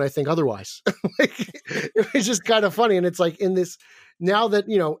 why wouldn't I think otherwise?" Like, it was just kind of funny. And it's like in this, now that,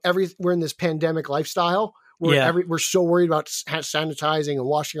 we're in this pandemic lifestyle, we're so worried about sanitizing and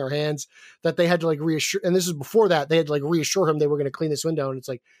washing our hands that they had to like reassure. And this is before that, they had to like reassure him they were going to clean this window. And it's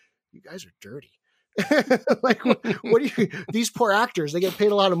like, you guys are dirty. Like, what do you? These poor actors, they get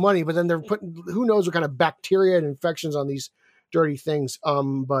paid a lot of money, but then they're putting who knows what kind of bacteria and infections on these dirty things.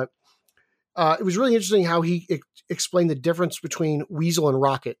 But it was really interesting how he explained the difference between Weasel and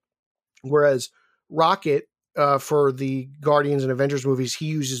Rocket. Whereas Rocket, for the Guardians and Avengers movies, he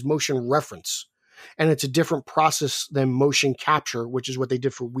uses motion reference. And it's a different process than motion capture, which is what they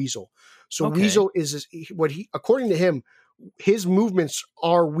did for Weasel. So Weasel is what according to him, his movements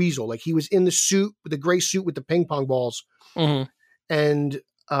are Weasel. Like he was in the suit, the gray suit with the ping pong balls. Mm-hmm. And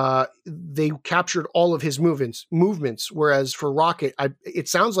they captured all of his movements. Whereas for Rocket, it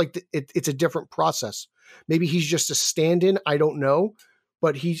sounds like it's a different process. Maybe he's just a stand-in. I don't know.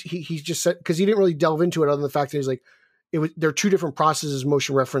 But he's just said, because he didn't really delve into it other than the fact that he's like, there are two different processes,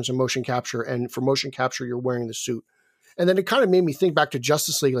 motion reference and motion capture. And for motion capture, you're wearing the suit. And then it kind of made me think back to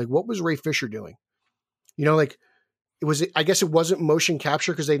Justice League. Like, what was Ray Fisher doing? Like I guess it wasn't motion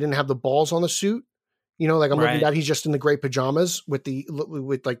capture because they didn't have the balls on the suit. Like I'm looking at, he's just in the gray pajamas with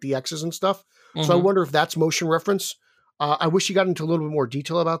like the X's and stuff. Mm-hmm. So I wonder if that's motion reference. I wish he got into a little bit more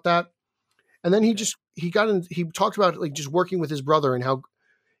detail about that. And then he talked about like just working with his brother and how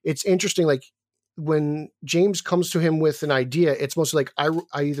it's interesting. Like when James comes to him with an idea, it's mostly like I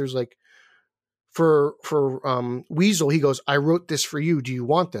either like for Weasel, he goes, "I wrote this for you. Do you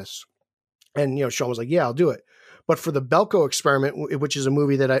want this?" And Sean was like, "Yeah, I'll do it." But for the Belko Experiment, which is a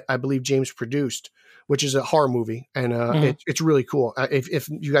movie that I believe James produced, which is a horror movie, and it's really cool. If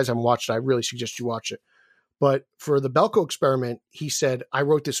you guys haven't watched it, I really suggest you watch it. But for the Belko Experiment, he said, "I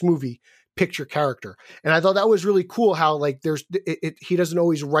wrote this movie. Pick your character." And I thought that was really cool. How like he doesn't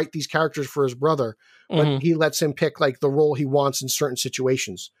always write these characters for his brother, but he lets him pick like the role he wants in certain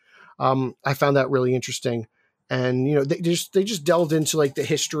situations. I found that really interesting, and they just delved into like the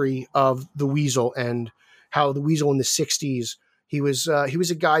history of the Weasel and how the Weasel in the 60s, he was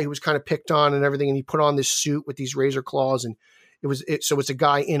a guy who was kind of picked on and everything. And he put on this suit with these razor claws, and so it's a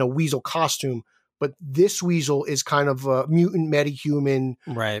guy in a Weasel costume, but this Weasel is kind of a mutant, metahuman,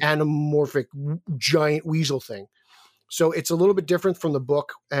 anamorphic giant Weasel thing. So it's a little bit different from the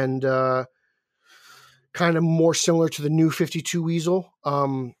book and kind of more similar to the New 52 Weasel.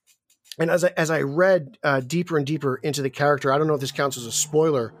 And as I read deeper and deeper into the character, I don't know if this counts as a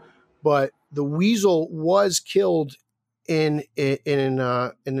spoiler, but the Weasel was killed in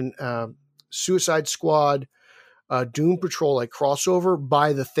Suicide Squad, Doom Patrol, like crossover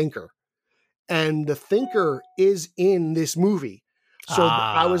by the Thinker, and the Thinker is in this movie. So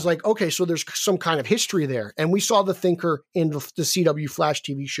I was like, okay, so there's some kind of history there, and we saw the Thinker in the CW Flash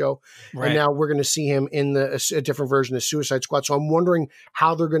TV show, and now we're going to see him in a different version of Suicide Squad. So I'm wondering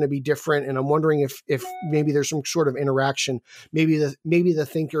how they're going to be different, and I'm wondering if maybe there's some sort of interaction. Maybe the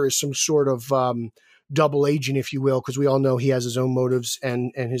Thinker is some sort of double agent, if you will, because we all know he has his own motives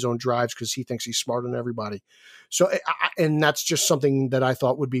and his own drives because he thinks he's smarter than everybody. So, and that's just something that I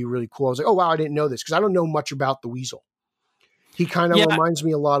thought would be really cool. I was like, oh, wow, I didn't know this because I don't know much about the Weasel. He kind of reminds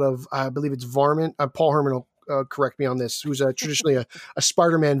me a lot of, I believe it's Varmint. Paul Herman will correct me on this, who's traditionally a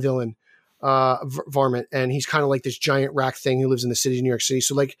Spider-Man villain, Varmint. And he's kind of like this giant rack thing who lives in the city of New York City.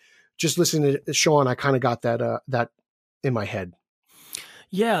 So like just listening to Sean, I kind of got that in my head.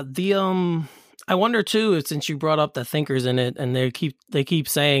 Yeah. I wonder too, since you brought up the thinkers in it, and they keep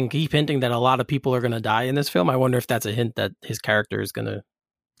hinting that a lot of people are going to die in this film. I wonder if that's a hint that his character is going to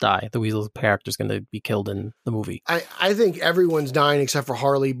die. The Weasel character is going to be killed in the movie. I think everyone's dying except for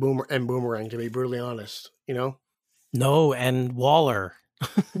Harley, Boomerang, to be brutally honest. You know? No, and Waller.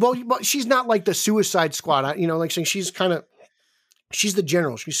 Well, but she's not like the Suicide Squad. You know, like saying she's the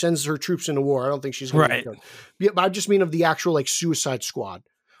general. She sends her troops into war. I don't think she's going to be killed. Yeah, but I just mean of the actual like Suicide Squad.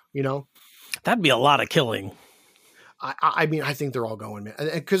 You know? That'd be a lot of killing. I mean, I think they're all going, man.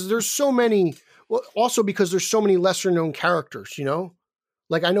 Because there's so many. Well, also because there's so many lesser known characters. You know,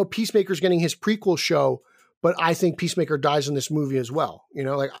 like I know Peacemaker's getting his prequel show, but I think Peacemaker dies in this movie as well. You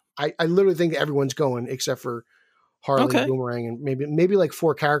know, like I literally think everyone's going except for Harley, Boomerang, and maybe like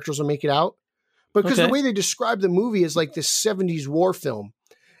 4 characters will make it out. Because the way they describe the movie is like this 70s war film,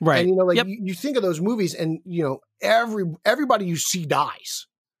 right? And you know, like you think of those movies, and you know, everybody you see dies.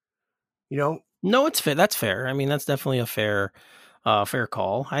 You know, no, it's fair. That's fair. I mean, that's definitely a fair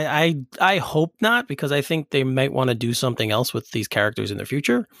call. I hope not, because I think they might want to do something else with these characters in the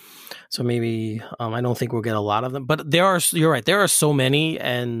future. So maybe I don't think we'll get a lot of them. But you're right. There are so many,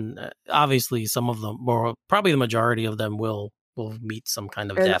 and obviously some of them, or probably the majority of them, will meet some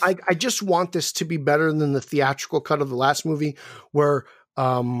kind of death. I just want this to be better than the theatrical cut of the last movie, where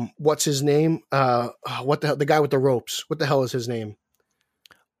what's his name? What the hell? The guy with the ropes. What the hell is his name?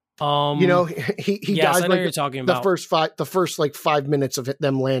 You know, he yes, dies I know like you're talking about. the first like 5 minutes of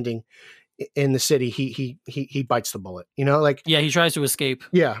them landing in the city. He bites the bullet. You know, like he tries to escape.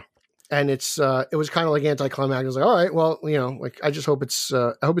 Yeah, and it was kind of like anticlimactic. I was like, all right, well, you know, like I just hope it's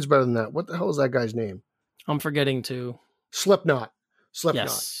better than that. What the hell is that guy's name? I'm forgetting to. Slipknot.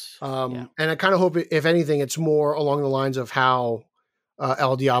 Yes. And I kind of hope, if anything, it's more along the lines of how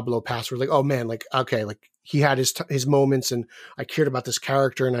El Diablo passed. We're like, oh man, like okay, like he had his moments, and I cared about this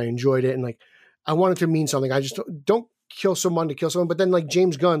character, and I enjoyed it, and like I wanted to mean something. I just don't kill someone to kill someone. But then like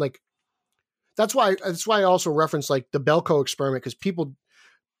James Gunn, like that's why I also reference like the Belko experiment, because people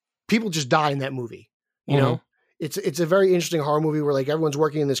just die in that movie. You know, it's a very interesting horror movie where like everyone's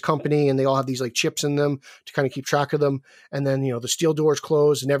working in this company and they all have these like chips in them to kind of keep track of them. And then, you know, the steel doors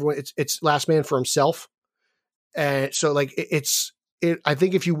close and everyone, it's last man for himself. And so like I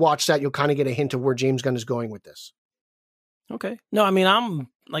think if you watch that, you'll kind of get a hint of where James Gunn is going with this. Okay. No, I mean,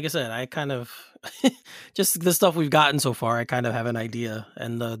 like I said, I kind of just the stuff we've gotten so far, I kind of have an idea.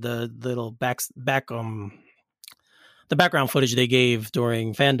 And the little the background footage they gave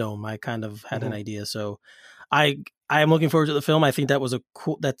during Fandom, I kind of had an idea. So I am looking forward to the film. I think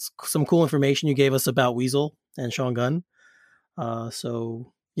that's some cool information you gave us about Weasel and Sean Gunn.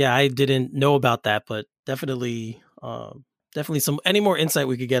 So yeah, I didn't know about that, but definitely any more insight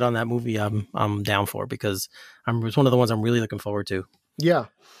we could get on that movie, I'm down for, because it's one of the ones I'm really looking forward to. Yeah.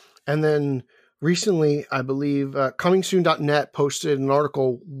 And then recently, I believe comingsoon.net posted an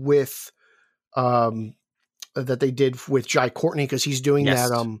article with that they did with Jai Courtney, because he's doing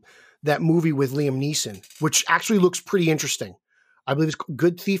that movie with Liam Neeson, which actually looks pretty interesting. I believe it's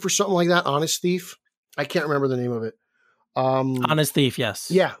Good Thief or something like that. Honest Thief. I can't remember the name of it. Honest Thief. Yes.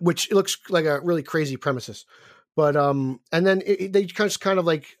 Yeah. Which looks like a really crazy premises, but, and then they kind of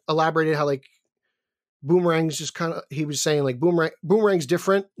like elaborated how like Boomerang's just kind of, he was saying like Boomerang's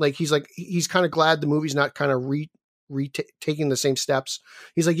different. Like, he's kind of glad the movie's not kind of taking the same steps.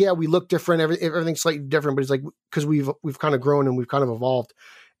 He's like, yeah, we look different. Everything's slightly different, but he's like, cause we've kind of grown and we've kind of evolved.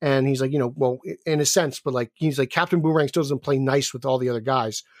 And he's like, you know, well, in a sense, but like, he's like, Captain Boomerang still doesn't play nice with all the other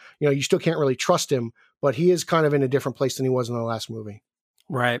guys. You know, you still can't really trust him, but he is kind of in a different place than he was in the last movie.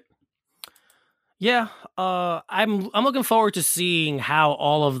 Right. Yeah. I'm looking forward to seeing how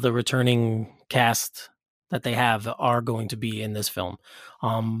all of the returning cast that they have are going to be in this film.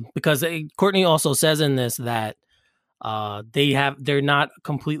 Because Courtney also says in this that they're not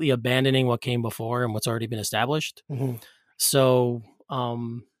completely abandoning what came before and what's already been established. Mm-hmm. So,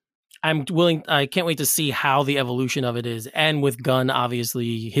 I can't wait to see how the evolution of it is. And with Gunn,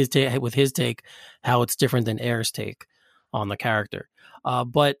 obviously with his take, how it's different than Ayer's take on the character.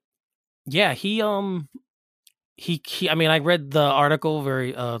 But yeah, I mean, I read the article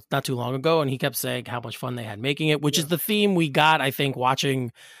very, not too long ago, and he kept saying how much fun they had making it, which is the theme we got, I think,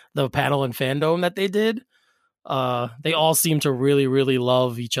 watching the panel and fandom that they did. They all seem to really, really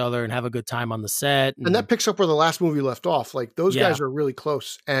love each other and have a good time on the set. And that picks up where the last movie left off. Like those guys are really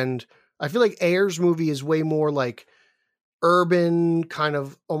close. And I feel like Ayer's movie is way more like urban, kind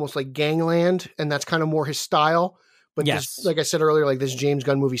of almost like gangland. And that's kind of more his style. But this, like I said earlier, like this James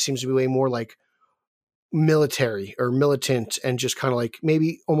Gunn movie seems to be way more like military or militant and just kind of like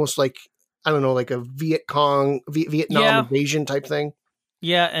maybe almost like, I don't know, like a Vietnam invasion type thing.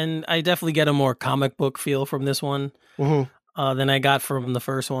 Yeah, and I definitely get a more comic book feel from this one than I got from the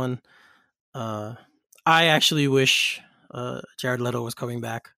first one. I actually wish Jared Leto was coming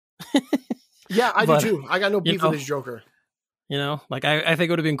back. Yeah, I do too. I got no beef with his Joker. You know, like I think it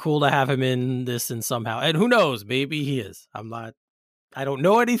would have been cool to have him in this and somehow. And who knows, maybe he is. I don't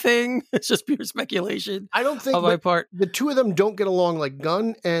know anything. It's just pure speculation. I don't think on my part. The two of them don't get along. Like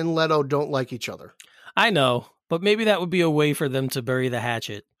Gunn and Leto don't like each other. I know. But maybe that would be a way for them to bury the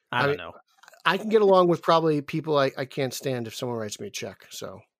hatchet. I don't know. I can get along with probably people I can't stand if someone writes me a check.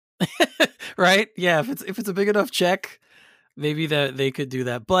 So, right? Yeah, if it's a big enough check, maybe that they could do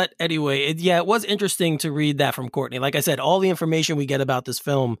that. But anyway, it was interesting to read that from Courtney. Like I said, all the information we get about this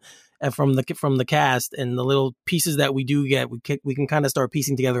film and from the cast and the little pieces that we do get, we can kind of start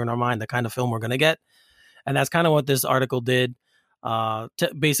piecing together in our mind the kind of film we're going to get, and that's kind of what this article did.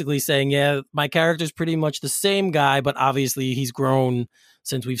 Basically saying, yeah, my character's pretty much the same guy, but obviously he's grown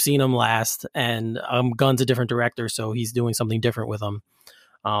since we've seen him last, and Gunn's a different director, so he's doing something different with him,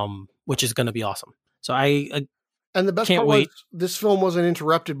 which is going to be awesome. So and the best part was this film wasn't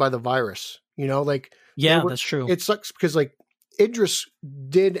interrupted by the virus. You know, like that's true. It sucks because like Idris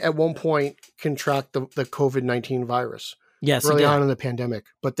did at one point contract the COVID-19 virus. Yes, early on in the pandemic,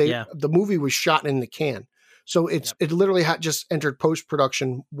 but the movie was shot in the can. So it literally had just entered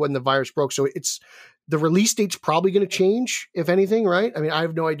post-production when the virus broke. So the release date's probably going to change, if anything, right? I mean, I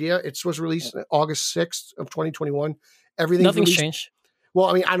have no idea. It was released August 6th of 2021. Nothing's changed. Well,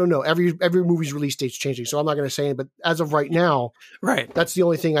 I mean, I don't know. Every movie's release date's changing, so I'm not going to say it. But as of right now, right, that's the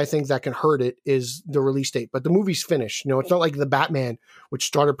only thing I think that can hurt it is the release date. But the movie's finished. You know, it's not like The Batman, which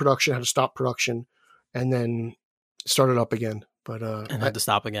started production, had to stop production, and then started up again. But and had to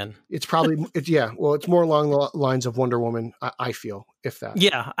stop again. It's probably it's more along the lines of Wonder Woman. I feel, if that.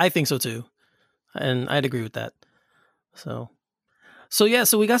 Yeah, I think so too, and I'd agree with that. So we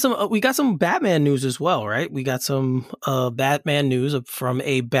got some Batman news as well, right? We got some Batman news from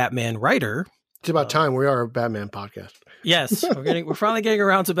a Batman writer. It's about time. We are a Batman podcast. Yes, we're finally getting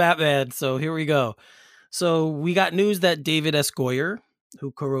around to Batman. So here we go. So we got news that David S. Goyer,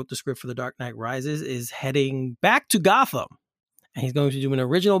 who co-wrote the script for The Dark Knight Rises, is heading back to Gotham. And he's going to do an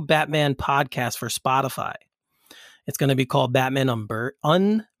original Batman podcast for Spotify. It's going to be called Batman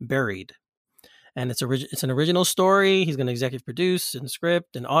Unburied. And it's an original story. He's going to executive produce and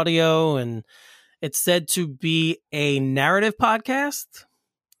script and audio. And it's said to be a narrative podcast.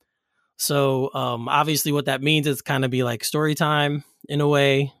 So obviously what that means is kind of be like story time in a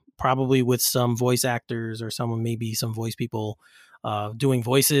way, probably with some voice actors or maybe some voice people doing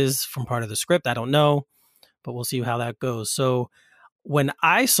voices from part of the script. I don't know. But we'll see how that goes. So when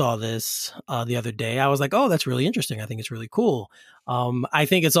I saw this the other day, I was like, oh, that's really interesting. I think it's really cool. I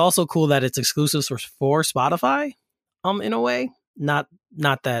think it's also cool that it's exclusive for Spotify in a way. Not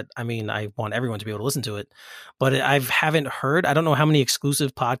that, I mean, I want everyone to be able to listen to it, but I haven't heard. I don't know how many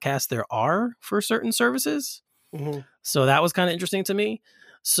exclusive podcasts there are for certain services. Mm-hmm. So that was kind of interesting to me.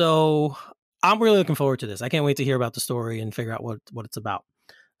 So I'm really looking forward to this. I can't wait to hear about the story and figure out what it's about.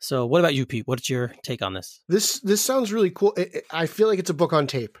 So what about you, Pete? What's your take on this? This sounds really cool. I feel like it's a book on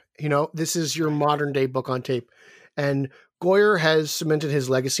tape. You know, this is your modern day book on tape. And Goyer has cemented his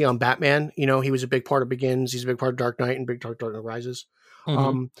legacy on Batman. You know, he was a big part of Begins. He's a big part of Dark Knight and big part of Dark Knight Rises.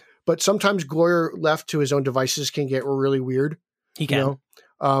 Mm-hmm. But sometimes Goyer left to his own devices can get really weird. He can. You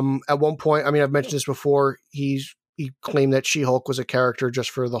know? At one point, I mean, I've mentioned this before. He claimed that She-Hulk was a character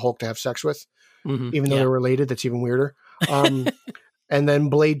just for the Hulk to have sex with, even though they're related. That's even weirder. And then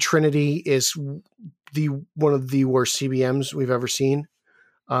Blade Trinity is one of the worst CBMs we've ever seen.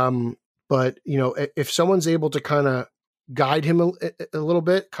 But, you know, if someone's able to kind of guide him a little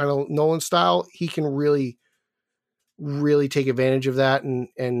bit, kind of Nolan style, he can really, really take advantage of that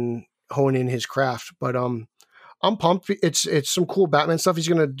and hone in his craft. But I'm pumped. It's some cool Batman stuff. He's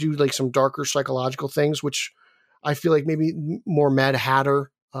going to do like some darker psychological things, which I feel like maybe more Mad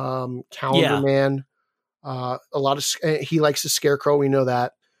Hatter, Calendar Man. A lot of he likes the Scarecrow. We know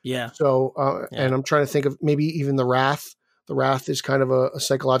that. Yeah. So, and I'm trying to think of maybe even the Wrath. The Wrath is kind of a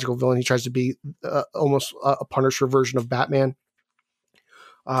psychological villain. He tries to be almost a Punisher version of Batman.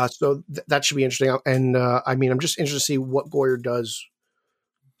 So that should be interesting. And I mean, I'm just interested to see what Goyer does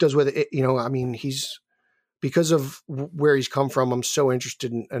does with it. You know, I mean, because of where he's come from, I'm so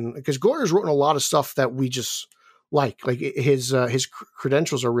interested in because Goyer's written a lot of stuff that we just like his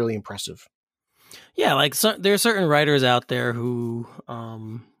credentials are really impressive. Yeah, like there are certain writers out there who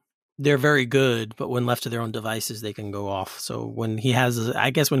they're very good, but when left to their own devices, they can go off. So when he has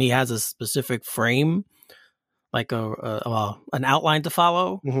a specific frame, like an outline to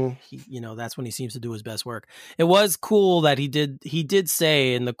follow, that's when he seems to do his best work. It was cool that he did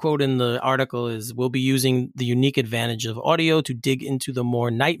say, and the quote in the article is, "We'll be using the unique advantage of audio to dig into the more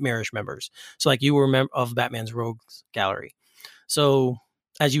nightmarish members." So like you were of Batman's Rogues Gallery. So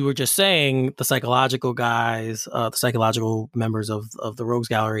as you were just saying, the psychological guys, the psychological members of the Rogues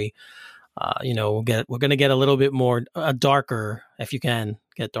Gallery, we're going to get a little bit more darker, if you can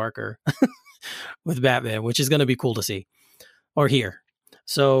get darker with Batman, which is going to be cool to see or hear.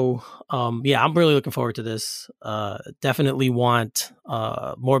 So, I'm really looking forward to this. Definitely want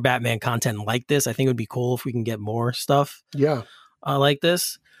more Batman content like this. I think it would be cool if we can get more stuff like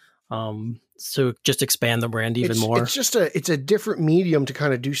this. So just expand the brand even more. It's a different medium to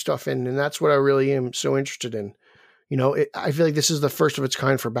kind of do stuff in, and that's what I really am so interested in. You know, I feel like this is the first of its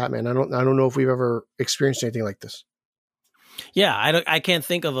kind for Batman. I don't know if we've ever experienced anything like this. Yeah, I can't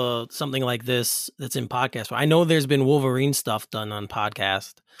think of something like this that's in podcast. I know there's been Wolverine stuff done on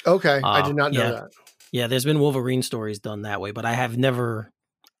podcast. Okay, I did not know that. Yeah, there's been Wolverine stories done that way, but I have never.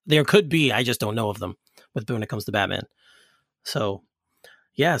 There could be, I just don't know of them when it comes to Batman. So.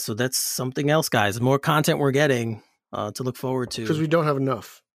 Yeah, so that's something else, guys. More content we're getting to look forward to. Because we don't have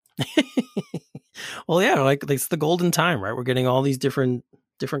enough. Well, yeah, like it's the golden time, right? We're getting all these different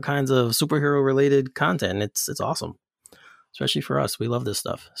kinds of superhero related content. It's awesome, especially for us. We love this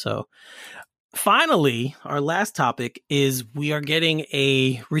stuff. So finally, our last topic is we are getting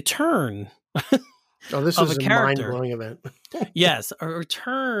a return. Oh, this is a mind-blowing event. Yes, a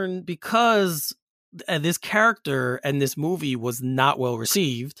return because this character and this movie was not well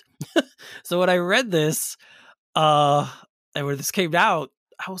received. So when I read this, and when this came out,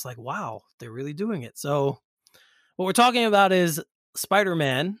 I was like, wow, they're really doing it. So what we're talking about is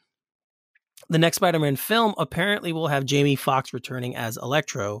Spider-Man. The next Spider-Man film apparently will have Jamie Foxx returning as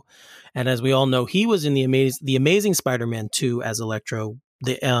Electro. And as we all know, he was in the Amazing Spider-Man 2 as Electro,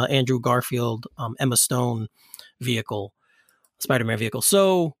 the Andrew Garfield, Emma Stone Spider-Man vehicle.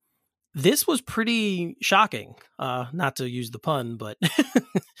 So this was pretty shocking, not to use the pun, but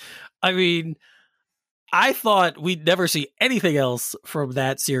I mean, I thought we'd never see anything else from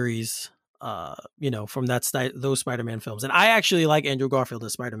that series, from those Spider-Man films. And I actually like Andrew Garfield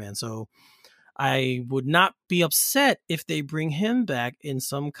as Spider-Man, so I would not be upset if they bring him back in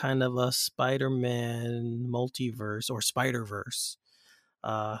some kind of a Spider-Man multiverse or Spider-Verse.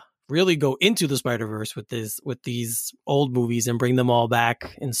 Really go into the Spider-Verse with these old movies and bring them all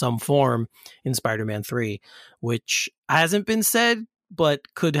back in some form in Spider-Man 3, which hasn't been said, but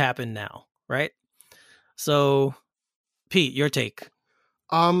could happen now, right? So, Pete, your take.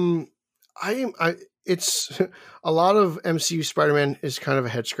 It's a lot of MCU Spider-Man is kind of a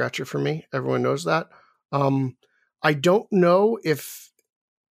head scratcher for me. Everyone knows that. I don't know if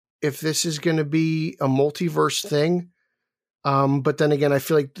this is going to be a multiverse thing. But then again, I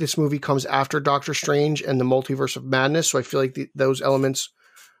feel like this movie comes after Doctor Strange and the Multiverse of Madness. So I feel like those elements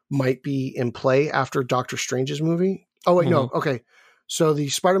might be in play after Doctor Strange's movie. Oh, wait, no. Okay. So the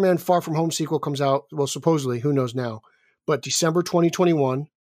Spider-Man Far From Home sequel comes out, well, supposedly, who knows now, but December 2021.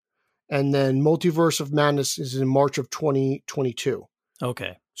 And then Multiverse of Madness is in March of 2022.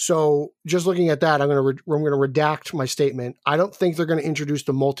 Okay. So just looking at that, I'm going to redact my statement. I don't think they're going to introduce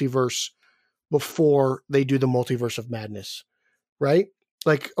the multiverse before they do the Multiverse of Madness. Right?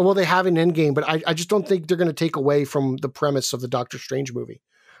 Like, well, they have an Endgame, but I just don't think they're going to take away from the premise of the Doctor Strange movie.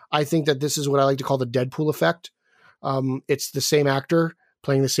 I think that this is what I like to call the Deadpool effect. It's the same actor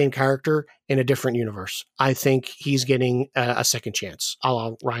playing the same character in a different universe. I think he's getting a second chance, a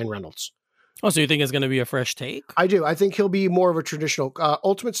la Ryan Reynolds. Oh, so you think it's going to be a fresh take? I do. I think he'll be more of a traditional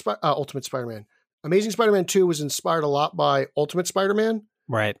Ultimate Spider-Man. Amazing Spider-Man 2 was inspired a lot by Ultimate Spider-Man.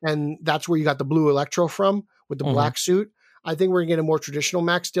 Right. And that's where you got the blue Electro from with the black suit. I think we're going to get a more traditional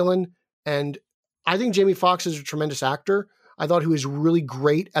Max Dillon. And I think Jamie Foxx is a tremendous actor. I thought he was really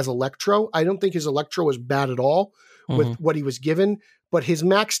great as Electro. I don't think his Electro was bad at all with what he was given. But his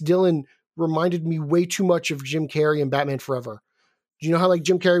Max Dillon reminded me way too much of Jim Carrey in Batman Forever. Do you know how like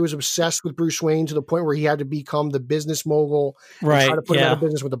Jim Carrey was obsessed with Bruce Wayne to the point where he had to become the business mogul and try to put him out of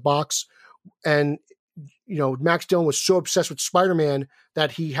business with a box? And, Max Dillon was so obsessed with Spider-Man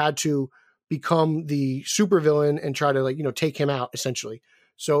that he had to become the supervillain and try to take him out essentially.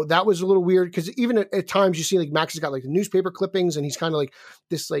 So that was a little weird because even at times you see like Max has got like the newspaper clippings and he's kind of like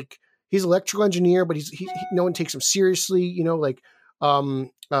this, like he's an electrical engineer, but he no one takes him seriously, you know, like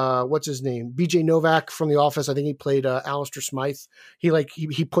what's his name? BJ Novak from The Office. I think he played Alistair Smythe.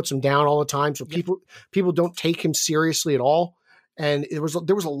 He puts him down all the time. So people don't take him seriously at all. And there was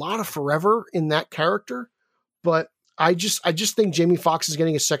a lot of forever in that character, but I just think Jamie Foxx is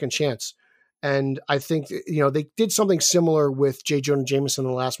getting a second chance. And I think, you know, they did something similar with J. Jonah Jameson in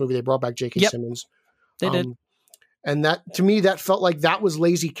the last movie. They brought back J.K. Simmons. They did. And that, to me, that felt like that was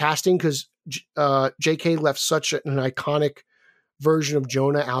lazy casting because J.K. left such an iconic version of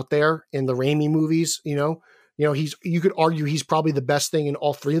Jonah out there in the Raimi movies. You know, you could argue he's probably the best thing in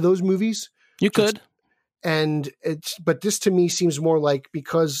all three of those movies. You could. But this to me seems more like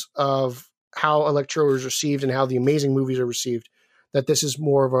because of how Electro is received and how the Amazing movies are received, that this is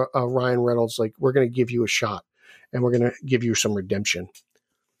more of a Ryan Reynolds, like, we're going to give you a shot and we're going to give you some redemption.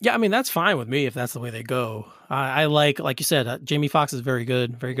 Yeah, I mean, that's fine with me if that's the way they go. I like you said, Jamie Foxx is very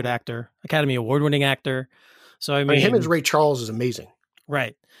good actor, Academy Award-winning actor. So I mean, him as Ray Charles is amazing.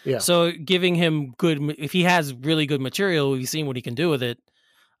 Right. Yeah. So giving him if he has really good material, we've seen what he can do with it.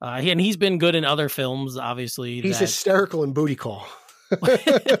 And he's been good in other films, obviously. He's hysterical in Booty Call. Well,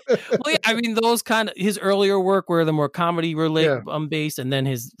 yeah, I mean, those kind of his earlier work were the more comedy based, and then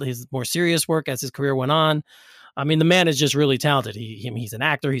his more serious work as his career went on. I mean, the man is just really talented. He's an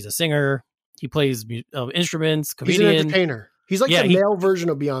actor. He's a singer. He plays instruments. Comedian. He's an entertainer. He's like the male version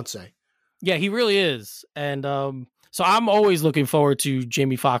of Beyonce. Yeah, he really is. And so I'm always looking forward to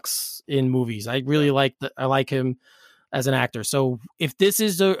Jamie Foxx in movies. I really like him as an actor. So if this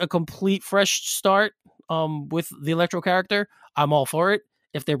is a complete fresh start with the Electro character, I'm all for it.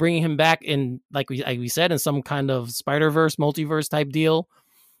 If they're bringing him back in, like we said, in some kind of Spider-Verse, multiverse type deal,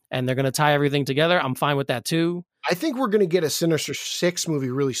 and they're going to tie everything together, I'm fine with that too. I think we're going to get a Sinister Six movie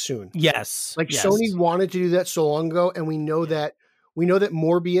really soon. Yes. Sony wanted to do that so long ago, and we know that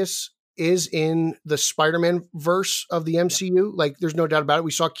Morbius is in the Spider-Man verse of the MCU. Like, there's no doubt about it.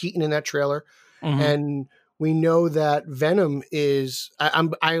 We saw Keaton in that trailer, and we know that Venom is.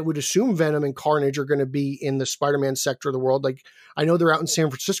 I would assume Venom and Carnage are going to be in the Spider-Man sector of the world. Like, I know they're out in San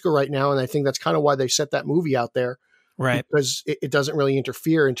Francisco right now, and I think that's kind of why they set that movie out there, right? Because it doesn't really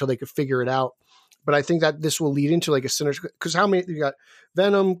interfere until they could figure it out. But I think that this will lead into like a Sinister. Because how many you got?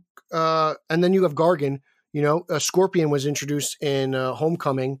 Venom, and then you have Gargan. You know, Scorpion was introduced in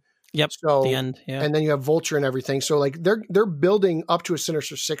Homecoming. Yep. So the end. Yeah. And then you have Vulture and everything. So like they're building up to a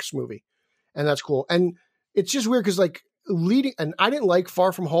Sinister Six movie, and that's cool. And it's just weird because like and I didn't like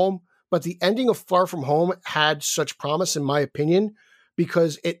Far From Home, but the ending of Far From Home had such promise, in my opinion,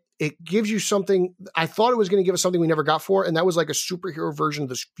 because it gives you something. I thought it was going to give us something we never got for, and that was like a superhero version of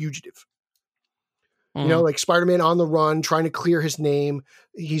The Fugitive. You know, like Spider-Man on the run, trying to clear his name.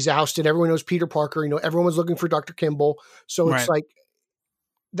 He's ousted. Everyone knows Peter Parker. You know, everyone was looking for Dr. Kimball. So it's like,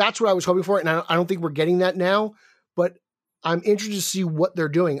 that's what I was hoping for. And I don't think we're getting that now, but I'm interested to see what they're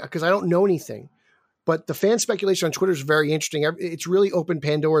doing because I don't know anything. But the fan speculation on Twitter is very interesting. It's really opened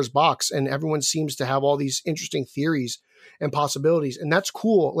Pandora's box, and everyone seems to have all these interesting theories and possibilities. And that's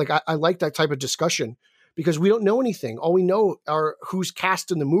cool. Like, I like that type of discussion because we don't know anything. All we know are who's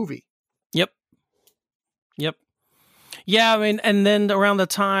cast in the movie. Yep. Yeah, I mean, and then around the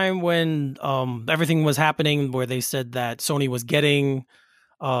time when everything was happening, where they said that Sony was getting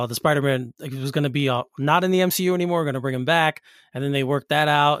the Spider-Man, like, it was going to be not in the MCU anymore, going to bring him back, and then they worked that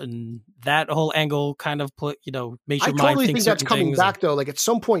out, and that whole angle kind of made your mind think. I totally think that's coming back, though. Like, at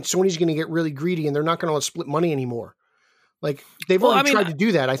some point, Sony's going to get really greedy, and they're not going to split money anymore. Like, they've already tried to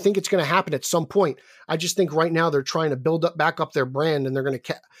do that. I think it's going to happen at some point. I just think right now they're trying to build back up their brand, and they're going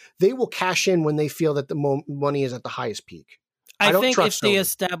to they will cash in when they feel that the money is at the highest peak. I think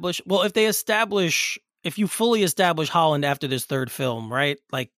if you fully establish Holland after this third film, right?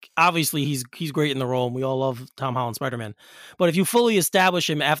 Like, obviously he's great in the role, and we all love Tom Holland Spider-Man. But if you fully establish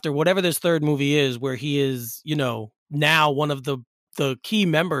him after whatever this third movie is, where he is, you know, now one of the key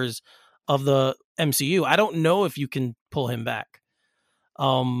members of the MCU, I don't know if you can pull him back.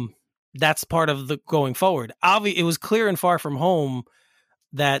 That's part of the going forward. It was clear in Far From Home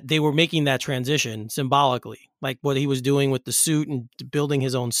that they were making that transition symbolically, like what he was doing with the suit and building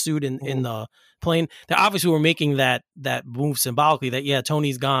his own suit in the plane. They obviously were making that move symbolically that, yeah,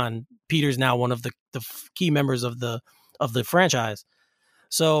 Tony's gone. Peter's now one of the key members of the franchise.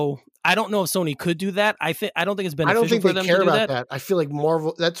 So I don't know if Sony could do that. I don't think it's beneficial. I don't think for they them care to do about that. I feel like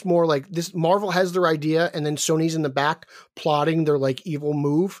Marvel. That's more like this. Marvel has their idea, and then Sony's in the back plotting their like evil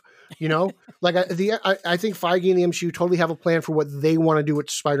move. You know, like I think Feige and the MCU totally have a plan for what they want to do with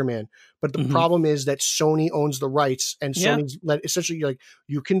Spider-Man. But the problem is that Sony owns the rights, and Sony's essentially like,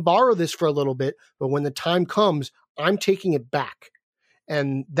 you can borrow this for a little bit, but when the time comes, I'm taking it back.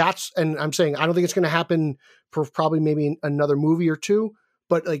 And I'm saying I don't think it's going to happen for probably maybe another movie or two.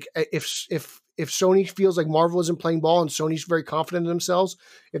 But like if Sony feels like Marvel isn't playing ball and Sony's very confident in themselves,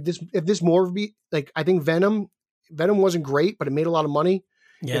 if this Morbius, like I think Venom wasn't great, but it made a lot of money.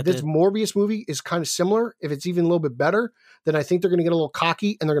 Yeah, if this Morbius movie is kind of similar, if it's even a little bit better, then I think they're going to get a little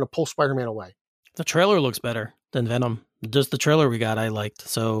cocky and they're going to pull Spider-Man away. The trailer looks better than Venom. Just the trailer we got, I liked.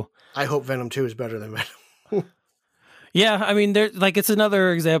 So I hope Venom 2 is better than Venom. Yeah, I mean, it's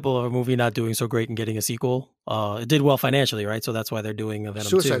another example of a movie not doing so great and getting a sequel. It did well financially, right? So that's why they're doing a Venom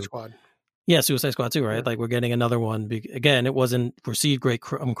 2. Suicide Squad. Yeah, Suicide Squad 2, right? Yeah. Like we're getting another one. Again, it wasn't received great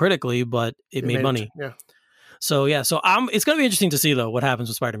critically, but it made money. Yeah. So yeah, it's going to be interesting to see though what happens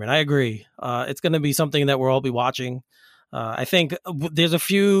with Spider-Man. I agree. It's going to be something that we'll all be watching. I think there's a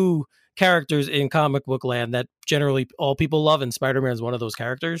few characters in comic book land that generally all people love, and Spider-Man is one of those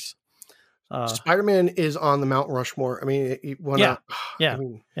characters. Spider-Man is on the Mount Rushmore. I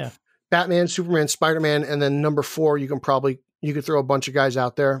mean, Batman, Superman, Spider-Man, and then number 4, you could throw a bunch of guys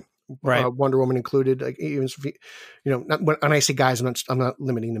out there, right? Wonder Woman included. Like even when I say guys, I'm not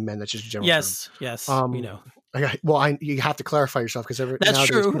limiting the men. That's just a general. Yes, term. Yes. You have to clarify yourself because that's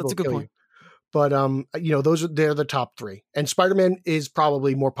true. That's a good point. But they're the top 3, and Spider-Man is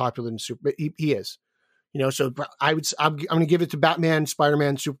probably more popular than Superman. He is. So I'm going to give it to Batman,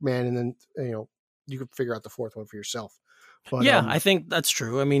 Spider-Man, Superman, and then, you could figure out the 4th one for yourself. But, I think that's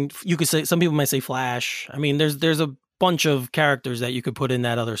true. I mean, you could say, some people might say Flash. I mean, there's a bunch of characters that you could put in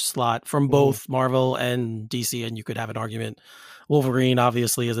that other slot from both Marvel and DC, and you could have an argument. Wolverine,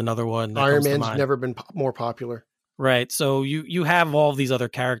 obviously, is another one. Iron Man's never been more popular. Right. So you have all these other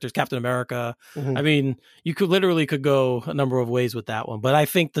characters, Captain America. I mean, you could go a number of ways with that one. But I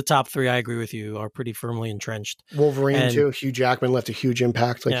think the top 3, I agree with you, are pretty firmly entrenched. Wolverine too. Hugh Jackman left a huge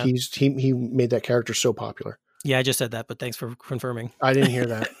impact. Like he made that character so popular. Yeah, I just said that, but thanks for confirming. I didn't hear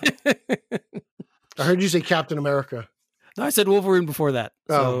that. I heard you say Captain America. No, I said Wolverine before that.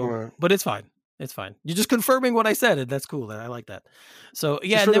 So, right. But it's fine. It's fine. You're just confirming what I said, and that's cool. I like that. So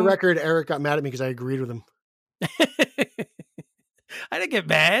yeah. Just for the record, Eric got mad at me because I agreed with him. I didn't get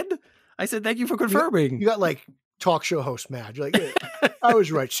mad. I said thank you for confirming. You got like talk show host mad. You're like, yeah, I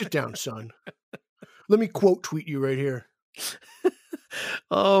was right. Sit down, son. Let me quote tweet you right here.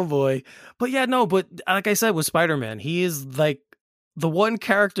 Oh boy. But like I said with Spider-Man, he is like the one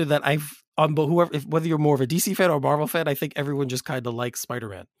character that whether you're more of a DC fan or a Marvel fan, I think everyone just kind of likes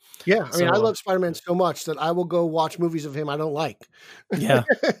Spider-Man. Yeah, I mean, I love Spider-Man so much that I will go watch movies of him I don't like. Yeah,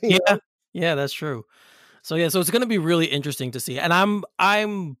 yeah, that's true. So so it's going to be really interesting to see. And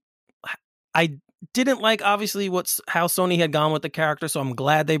I didn't like obviously how Sony had gone with the character, so I'm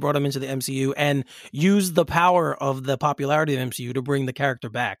glad they brought him into the MCU and used the power of the popularity of MCU to bring the character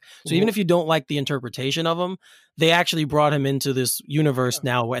back. So even if you don't like the interpretation of him, they actually brought him into this universe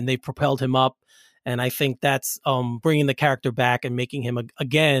now, and they propelled him up. And I think that's bringing the character back and making him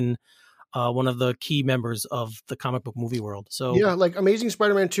again one of the key members of the comic book movie world. So yeah, like Amazing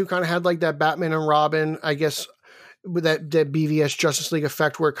Spider-Man 2 kind of had like that Batman and Robin, I guess, with that BVS Justice League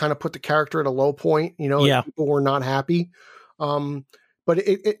effect where it kind of put the character at a low point, people were not happy. But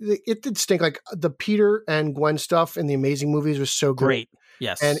it did stink. Like the Peter and Gwen stuff in the Amazing movies was so great.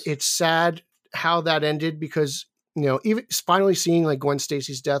 Yes. And it's sad how that ended because, even finally seeing like Gwen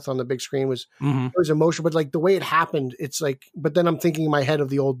Stacy's death on the big screen was emotional, but like the way it happened, it's like, but then I'm thinking in my head of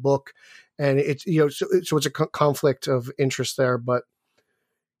the old book and it's, so it's a conflict of interest there, but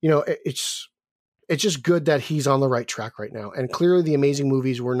it's just good that he's on the right track right now. And clearly the Amazing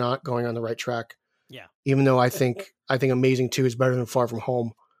movies were not going on the right track. Yeah. Even though I think Amazing 2 is better than Far From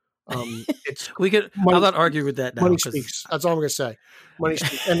Home. I'll not argue with that now. Money speaks. That's all I'm going to say. Money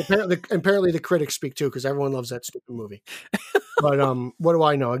speaks. And apparently the critics speak too, because everyone loves that stupid movie. But what do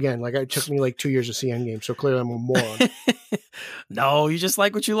I know? Again, like it took me like 2 years to see Endgame, so clearly I'm a moron. No, you just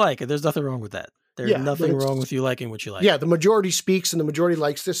like what you like, and there's nothing wrong with that. There's nothing wrong with you liking what you like. Yeah, the majority speaks and the majority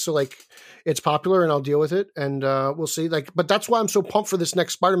likes this. So like it's popular and I'll deal with it. And we'll see. Like, but that's why I'm so pumped for this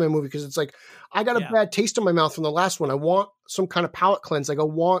next Spider-Man movie, because it's like I got a bad taste in my mouth from the last one. I want some kind of palate cleanse. Like I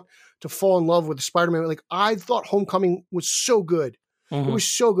want to fall in love with the Spider-Man. Like I thought Homecoming was so good. It was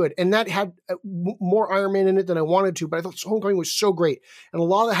so good. And that had more Iron Man in it than I wanted to, but I thought Homecoming was so great. And a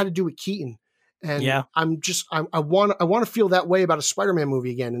lot of that had to do with Keaton. And Yeah. I want to feel that way about a Spider-Man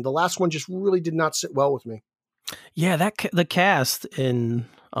movie again. And the last one just really did not sit well with me. Yeah, the cast in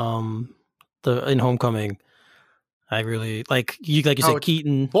in Homecoming, I really like you said,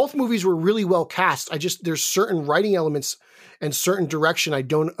 Keaton. Both movies were really well cast. There's certain writing elements and certain direction I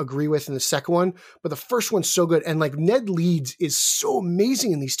don't agree with in the second one, but the first one's so good. And like Ned Leeds is so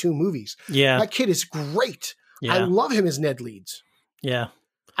amazing in these two movies. Yeah. That kid is great. Yeah. I love him as Ned Leeds. Yeah.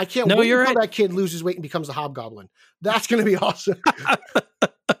 I can't wait until that kid loses weight and becomes a Hobgoblin. That's going to be awesome.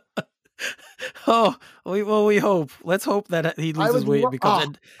 Oh, we hope. Let's hope that he loses weight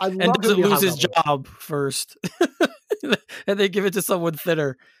and doesn't lose his job first. And they give it to someone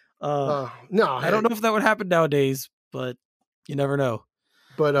thinner. No, I don't know if that would happen nowadays, but you never know.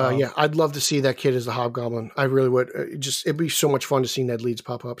 But yeah, I'd love to see that kid as the Hobgoblin. I really would. It'd be so much fun to see Ned Leeds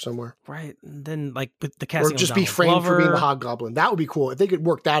pop up somewhere. Right. And then like with the casting, or just be framed for being the Hobgoblin. That would be cool. If they could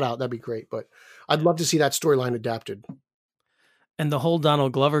work that out, that'd be great. But I'd love to see that storyline adapted. And the whole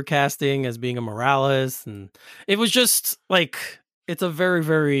Donald Glover casting as being a Morales, and it was just like it's a very,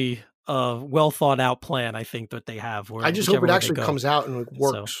 very well thought out plan. I think that they have. I just hope it actually comes out and it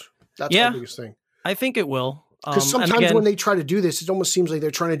works. So, that's the biggest thing. I think it will. Because sometimes when they try to do this, it almost seems like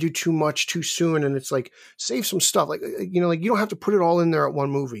they're trying to do too much too soon, and it's like save some stuff. Like you don't have to put it all in there at one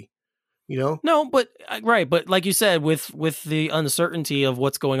movie. No, but right, but like you said, with the uncertainty of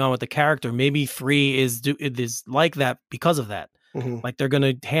what's going on with the character, maybe 3 is like that because of that. Mm-hmm. Like they're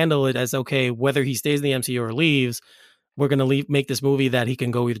going to handle it as okay, whether he stays in the MCU or leaves, we're going to make this movie that he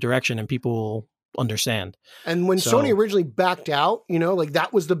can go either direction, and people will understand. And when Sony originally backed out, like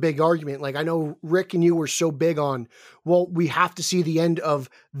that was the big argument. Like I know Rick and you were so big on, well, we have to see the end of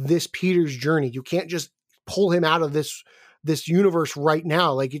this Peter's journey. You can't just pull him out of this universe right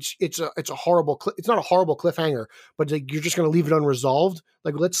now. Like it's a horrible, it's not a horrible cliffhanger, but like you're just going to leave it unresolved.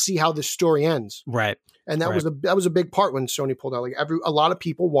 Like let's see how this story ends. Right. And that was a big part when Sony pulled out. Like a lot of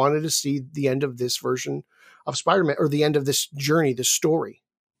people wanted to see the end of this version of Spider-Man or the end of this journey, this story.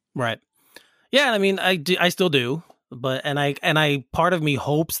 Right. Yeah, I mean, I still do, but I part of me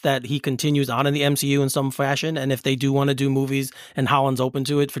hopes that he continues on in the MCU in some fashion, and if they do want to do movies, and Holland's open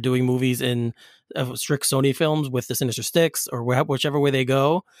to it for doing movies in strict Sony films with the Sinister Six or whichever way they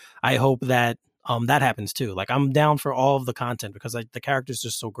go, I hope that that happens too. Like I'm down for all of the content because the character's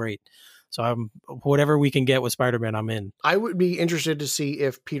just so great. So whatever we can get with Spider-Man, I'm in. I would be interested to see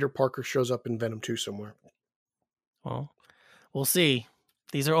if Peter Parker shows up in Venom 2 somewhere. Well, we'll see.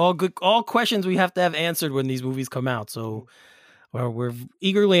 These are all questions we have to have answered when these movies come out. So we're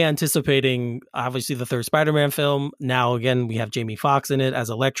eagerly anticipating, obviously, the third Spider-Man film. Now, again, we have Jamie Foxx in it as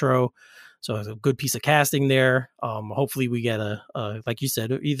Electro. So it's a good piece of casting there. Hopefully we get like you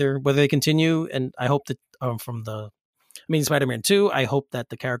said, either whether they continue, and I hope that from Spider-Man 2, I hope that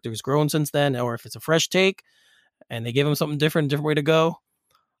the character has grown since then, or if it's a fresh take and they give him something different way to go,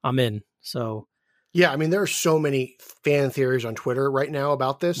 I'm in. So yeah, I mean, there are so many fan theories on Twitter right now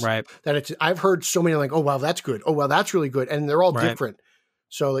about this. Right. That I've heard so many like, oh, wow, that's good. Oh, wow, that's really good. And they're all different.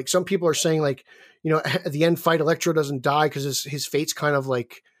 So like some people are saying like, at the end fight, Electro doesn't die because his fate's kind of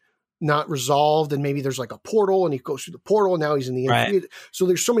like not resolved. And maybe there's like a portal and he goes through the portal and now he's in the end. Right. So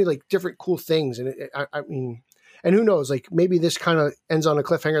there's so many like different cool things. And I mean, and who knows, like maybe this kind of ends on a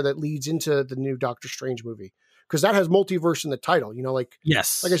cliffhanger that leads into the new Doctor Strange movie. Because that has multiverse in the title,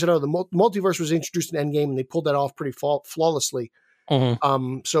 yes, like I said, the multiverse was introduced in Endgame, and they pulled that off pretty flawlessly.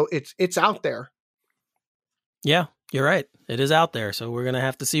 Mm-hmm. So it's out there. Yeah, you're right. It is out there. So we're gonna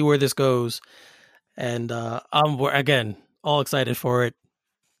have to see where this goes, and I'm again all excited for it,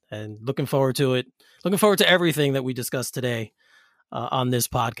 and looking forward to it. Looking forward to everything that we discussed today on this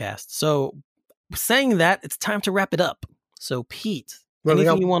podcast. So, saying that, it's time to wrap it up. So, Pete,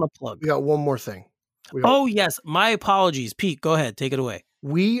 anything you want to plug? We got one more thing. Oh, yes. My apologies. Pete, go ahead. Take it away.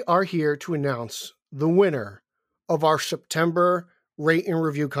 We are here to announce the winner of our September Rate and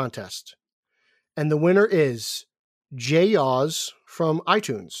Review contest. And the winner is Jay Oz from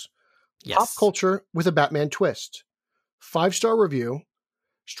iTunes. Yes. Pop culture with a Batman twist. 5-star review.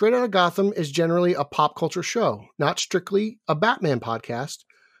 Straight Outta Gotham is generally a pop culture show, not strictly a Batman podcast,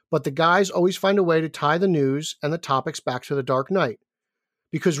 but the guys always find a way to tie the news and the topics back to the Dark Knight.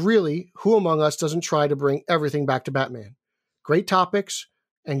 Because really, who among us doesn't try to bring everything back to Batman? Great topics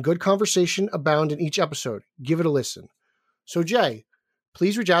and good conversation abound in each episode. Give it a listen. So Jay,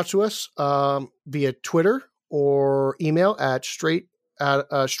 please reach out to us via Twitter or email at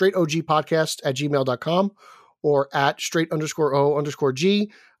straightogpodcast@gmail.com or at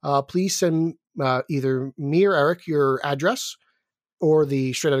straight_o_g. Please send either me or Eric your address or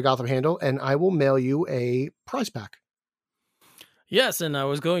the Straight Outta Gotham handle, and I will mail you a prize pack. Yes, and I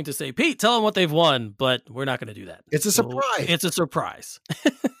was going to say, Pete, tell them what they've won, but we're not going to do that. It's a surprise. It's a surprise.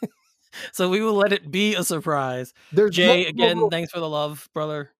 So we will let it be a surprise. There's Jay, again, thanks for the love,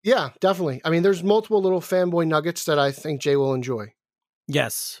 brother. Yeah, definitely. I mean, there's multiple little fanboy nuggets that I think Jay will enjoy.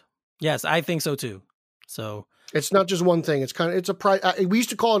 Yes, I think so too. So it's not just one thing. It's a prize. We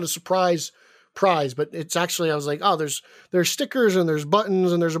used to call it a surprise prize, but it's actually, I was like, oh, there's stickers and there's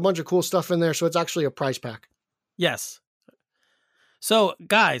buttons and there's a bunch of cool stuff in there. So it's actually a prize pack. Yes. So,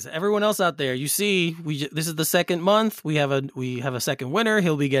 guys, everyone else out there, you see, this is the second month. We have a second winner.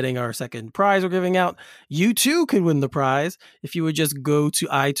 He'll be getting our second prize we're giving out. You too could win the prize if you would just go to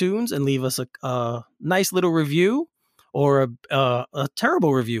iTunes and leave us a nice little review, or a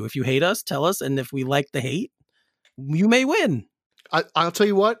terrible review. If you hate us, tell us, and if we like the hate, you may win. I'll tell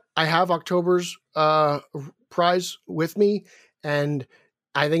you what. I have October's prize with me, and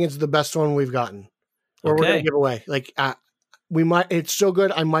I think it's the best one we've gotten. Or we're gonna give away. Like. It's so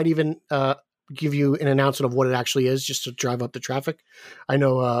good. I might even give you an announcement of what it actually is, just to drive up the traffic. I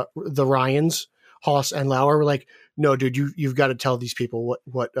know the Ryans, Haas and Lauer were like, "No, dude, you've got to tell these people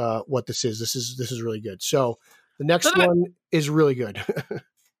what this is. This is really good." So the next one is really good.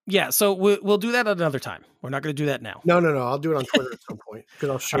 Yeah, so we'll do that another time. We're not going to do that now. No. I'll do it on Twitter at some point because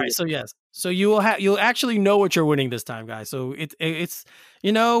I'll show you. All right, so yes, so you'll actually know what you're winning this time, guys. So it's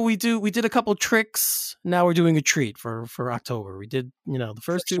we did a couple tricks. Now we're doing a treat for October. We did the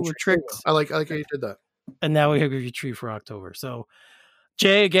first two were tricks. I like how you did that. And now we have a treat for October. So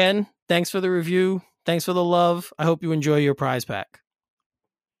Jay, again, thanks for the review. Thanks for the love. I hope you enjoy your prize pack.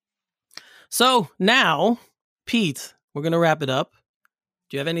 So now, Pete, we're gonna wrap it up.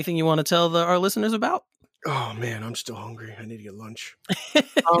 Do you have anything you want to tell our listeners about? Oh, man, I'm still hungry. I need to get lunch.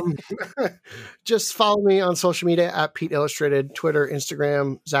 Just follow me on social media at Pete Illustrated, Twitter,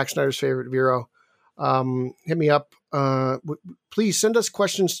 Instagram, Zack Snyder's Favorite Vero. Hit me up. Please send us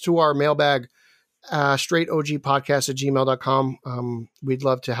questions to our mailbag, straightogpodcast@gmail.com. We'd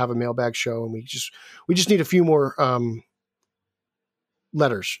love to have a mailbag show, and we just need a few more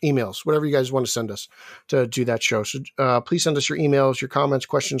letters, emails, whatever you guys want to send us to do that show. So please send us your emails, your comments,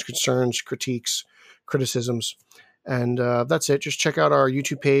 questions, concerns, critiques, criticisms. And that's it. Just check out our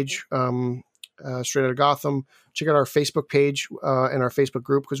YouTube page, Straight Outta Gotham. Check out our Facebook page and our Facebook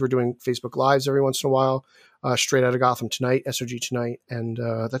group, because we're doing Facebook Lives every once in a while. Straight Outta Gotham Tonight, SOG Tonight. And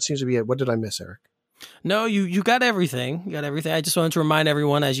that seems to be it. What did I miss, Eric? No, you got everything. You got everything. I just wanted to remind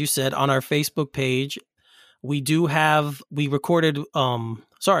everyone, as you said, on our Facebook page, we were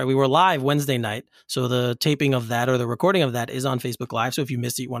live Wednesday night. So the taping of that, or the recording of that, is on Facebook Live. So if you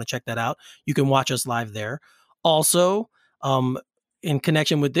missed it, you want to check that out, you can watch us live there. Also, in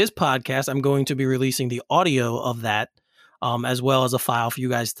connection with this podcast, I'm going to be releasing the audio of that, as well as a file for you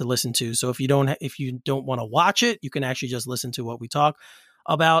guys to listen to. So if you don't want to watch it, you can actually just listen to what we talk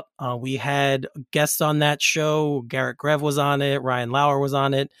about. We had guests on that show. Garrett Grev was on it. Ryan Lauer was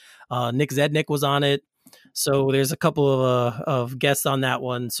on it. Nick Zednick was on it. So there's a couple of guests on that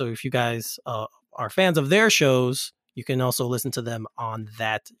one. So if you guys are fans of their shows, you can also listen to them on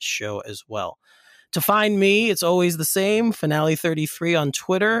that show as well. To find me, it's always the same, Finale33 on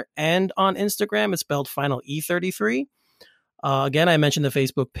Twitter and on Instagram. It's spelled Final E33. Again, I mentioned the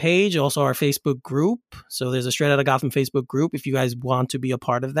Facebook page, also our Facebook group. So there's a Straight Outta Gotham Facebook group. If you guys want to be a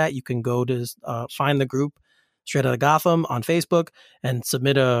part of that, you can go to find the group Straight Outta Gotham on Facebook and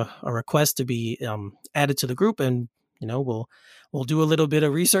submit a request to be added to the group. And, we'll do a little bit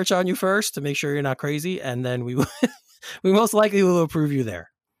of research on you first to make sure you're not crazy. And then we most likely will approve you there.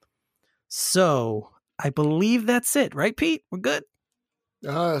 So I believe that's it, right, Pete? We're good.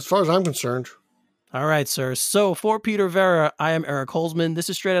 As far as I'm concerned. All right, sir. So for Peter Vera, I am Eric Holzman. This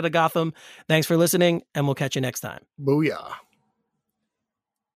is Straight Outta Gotham. Thanks for listening, and we'll catch you next time. Booyah.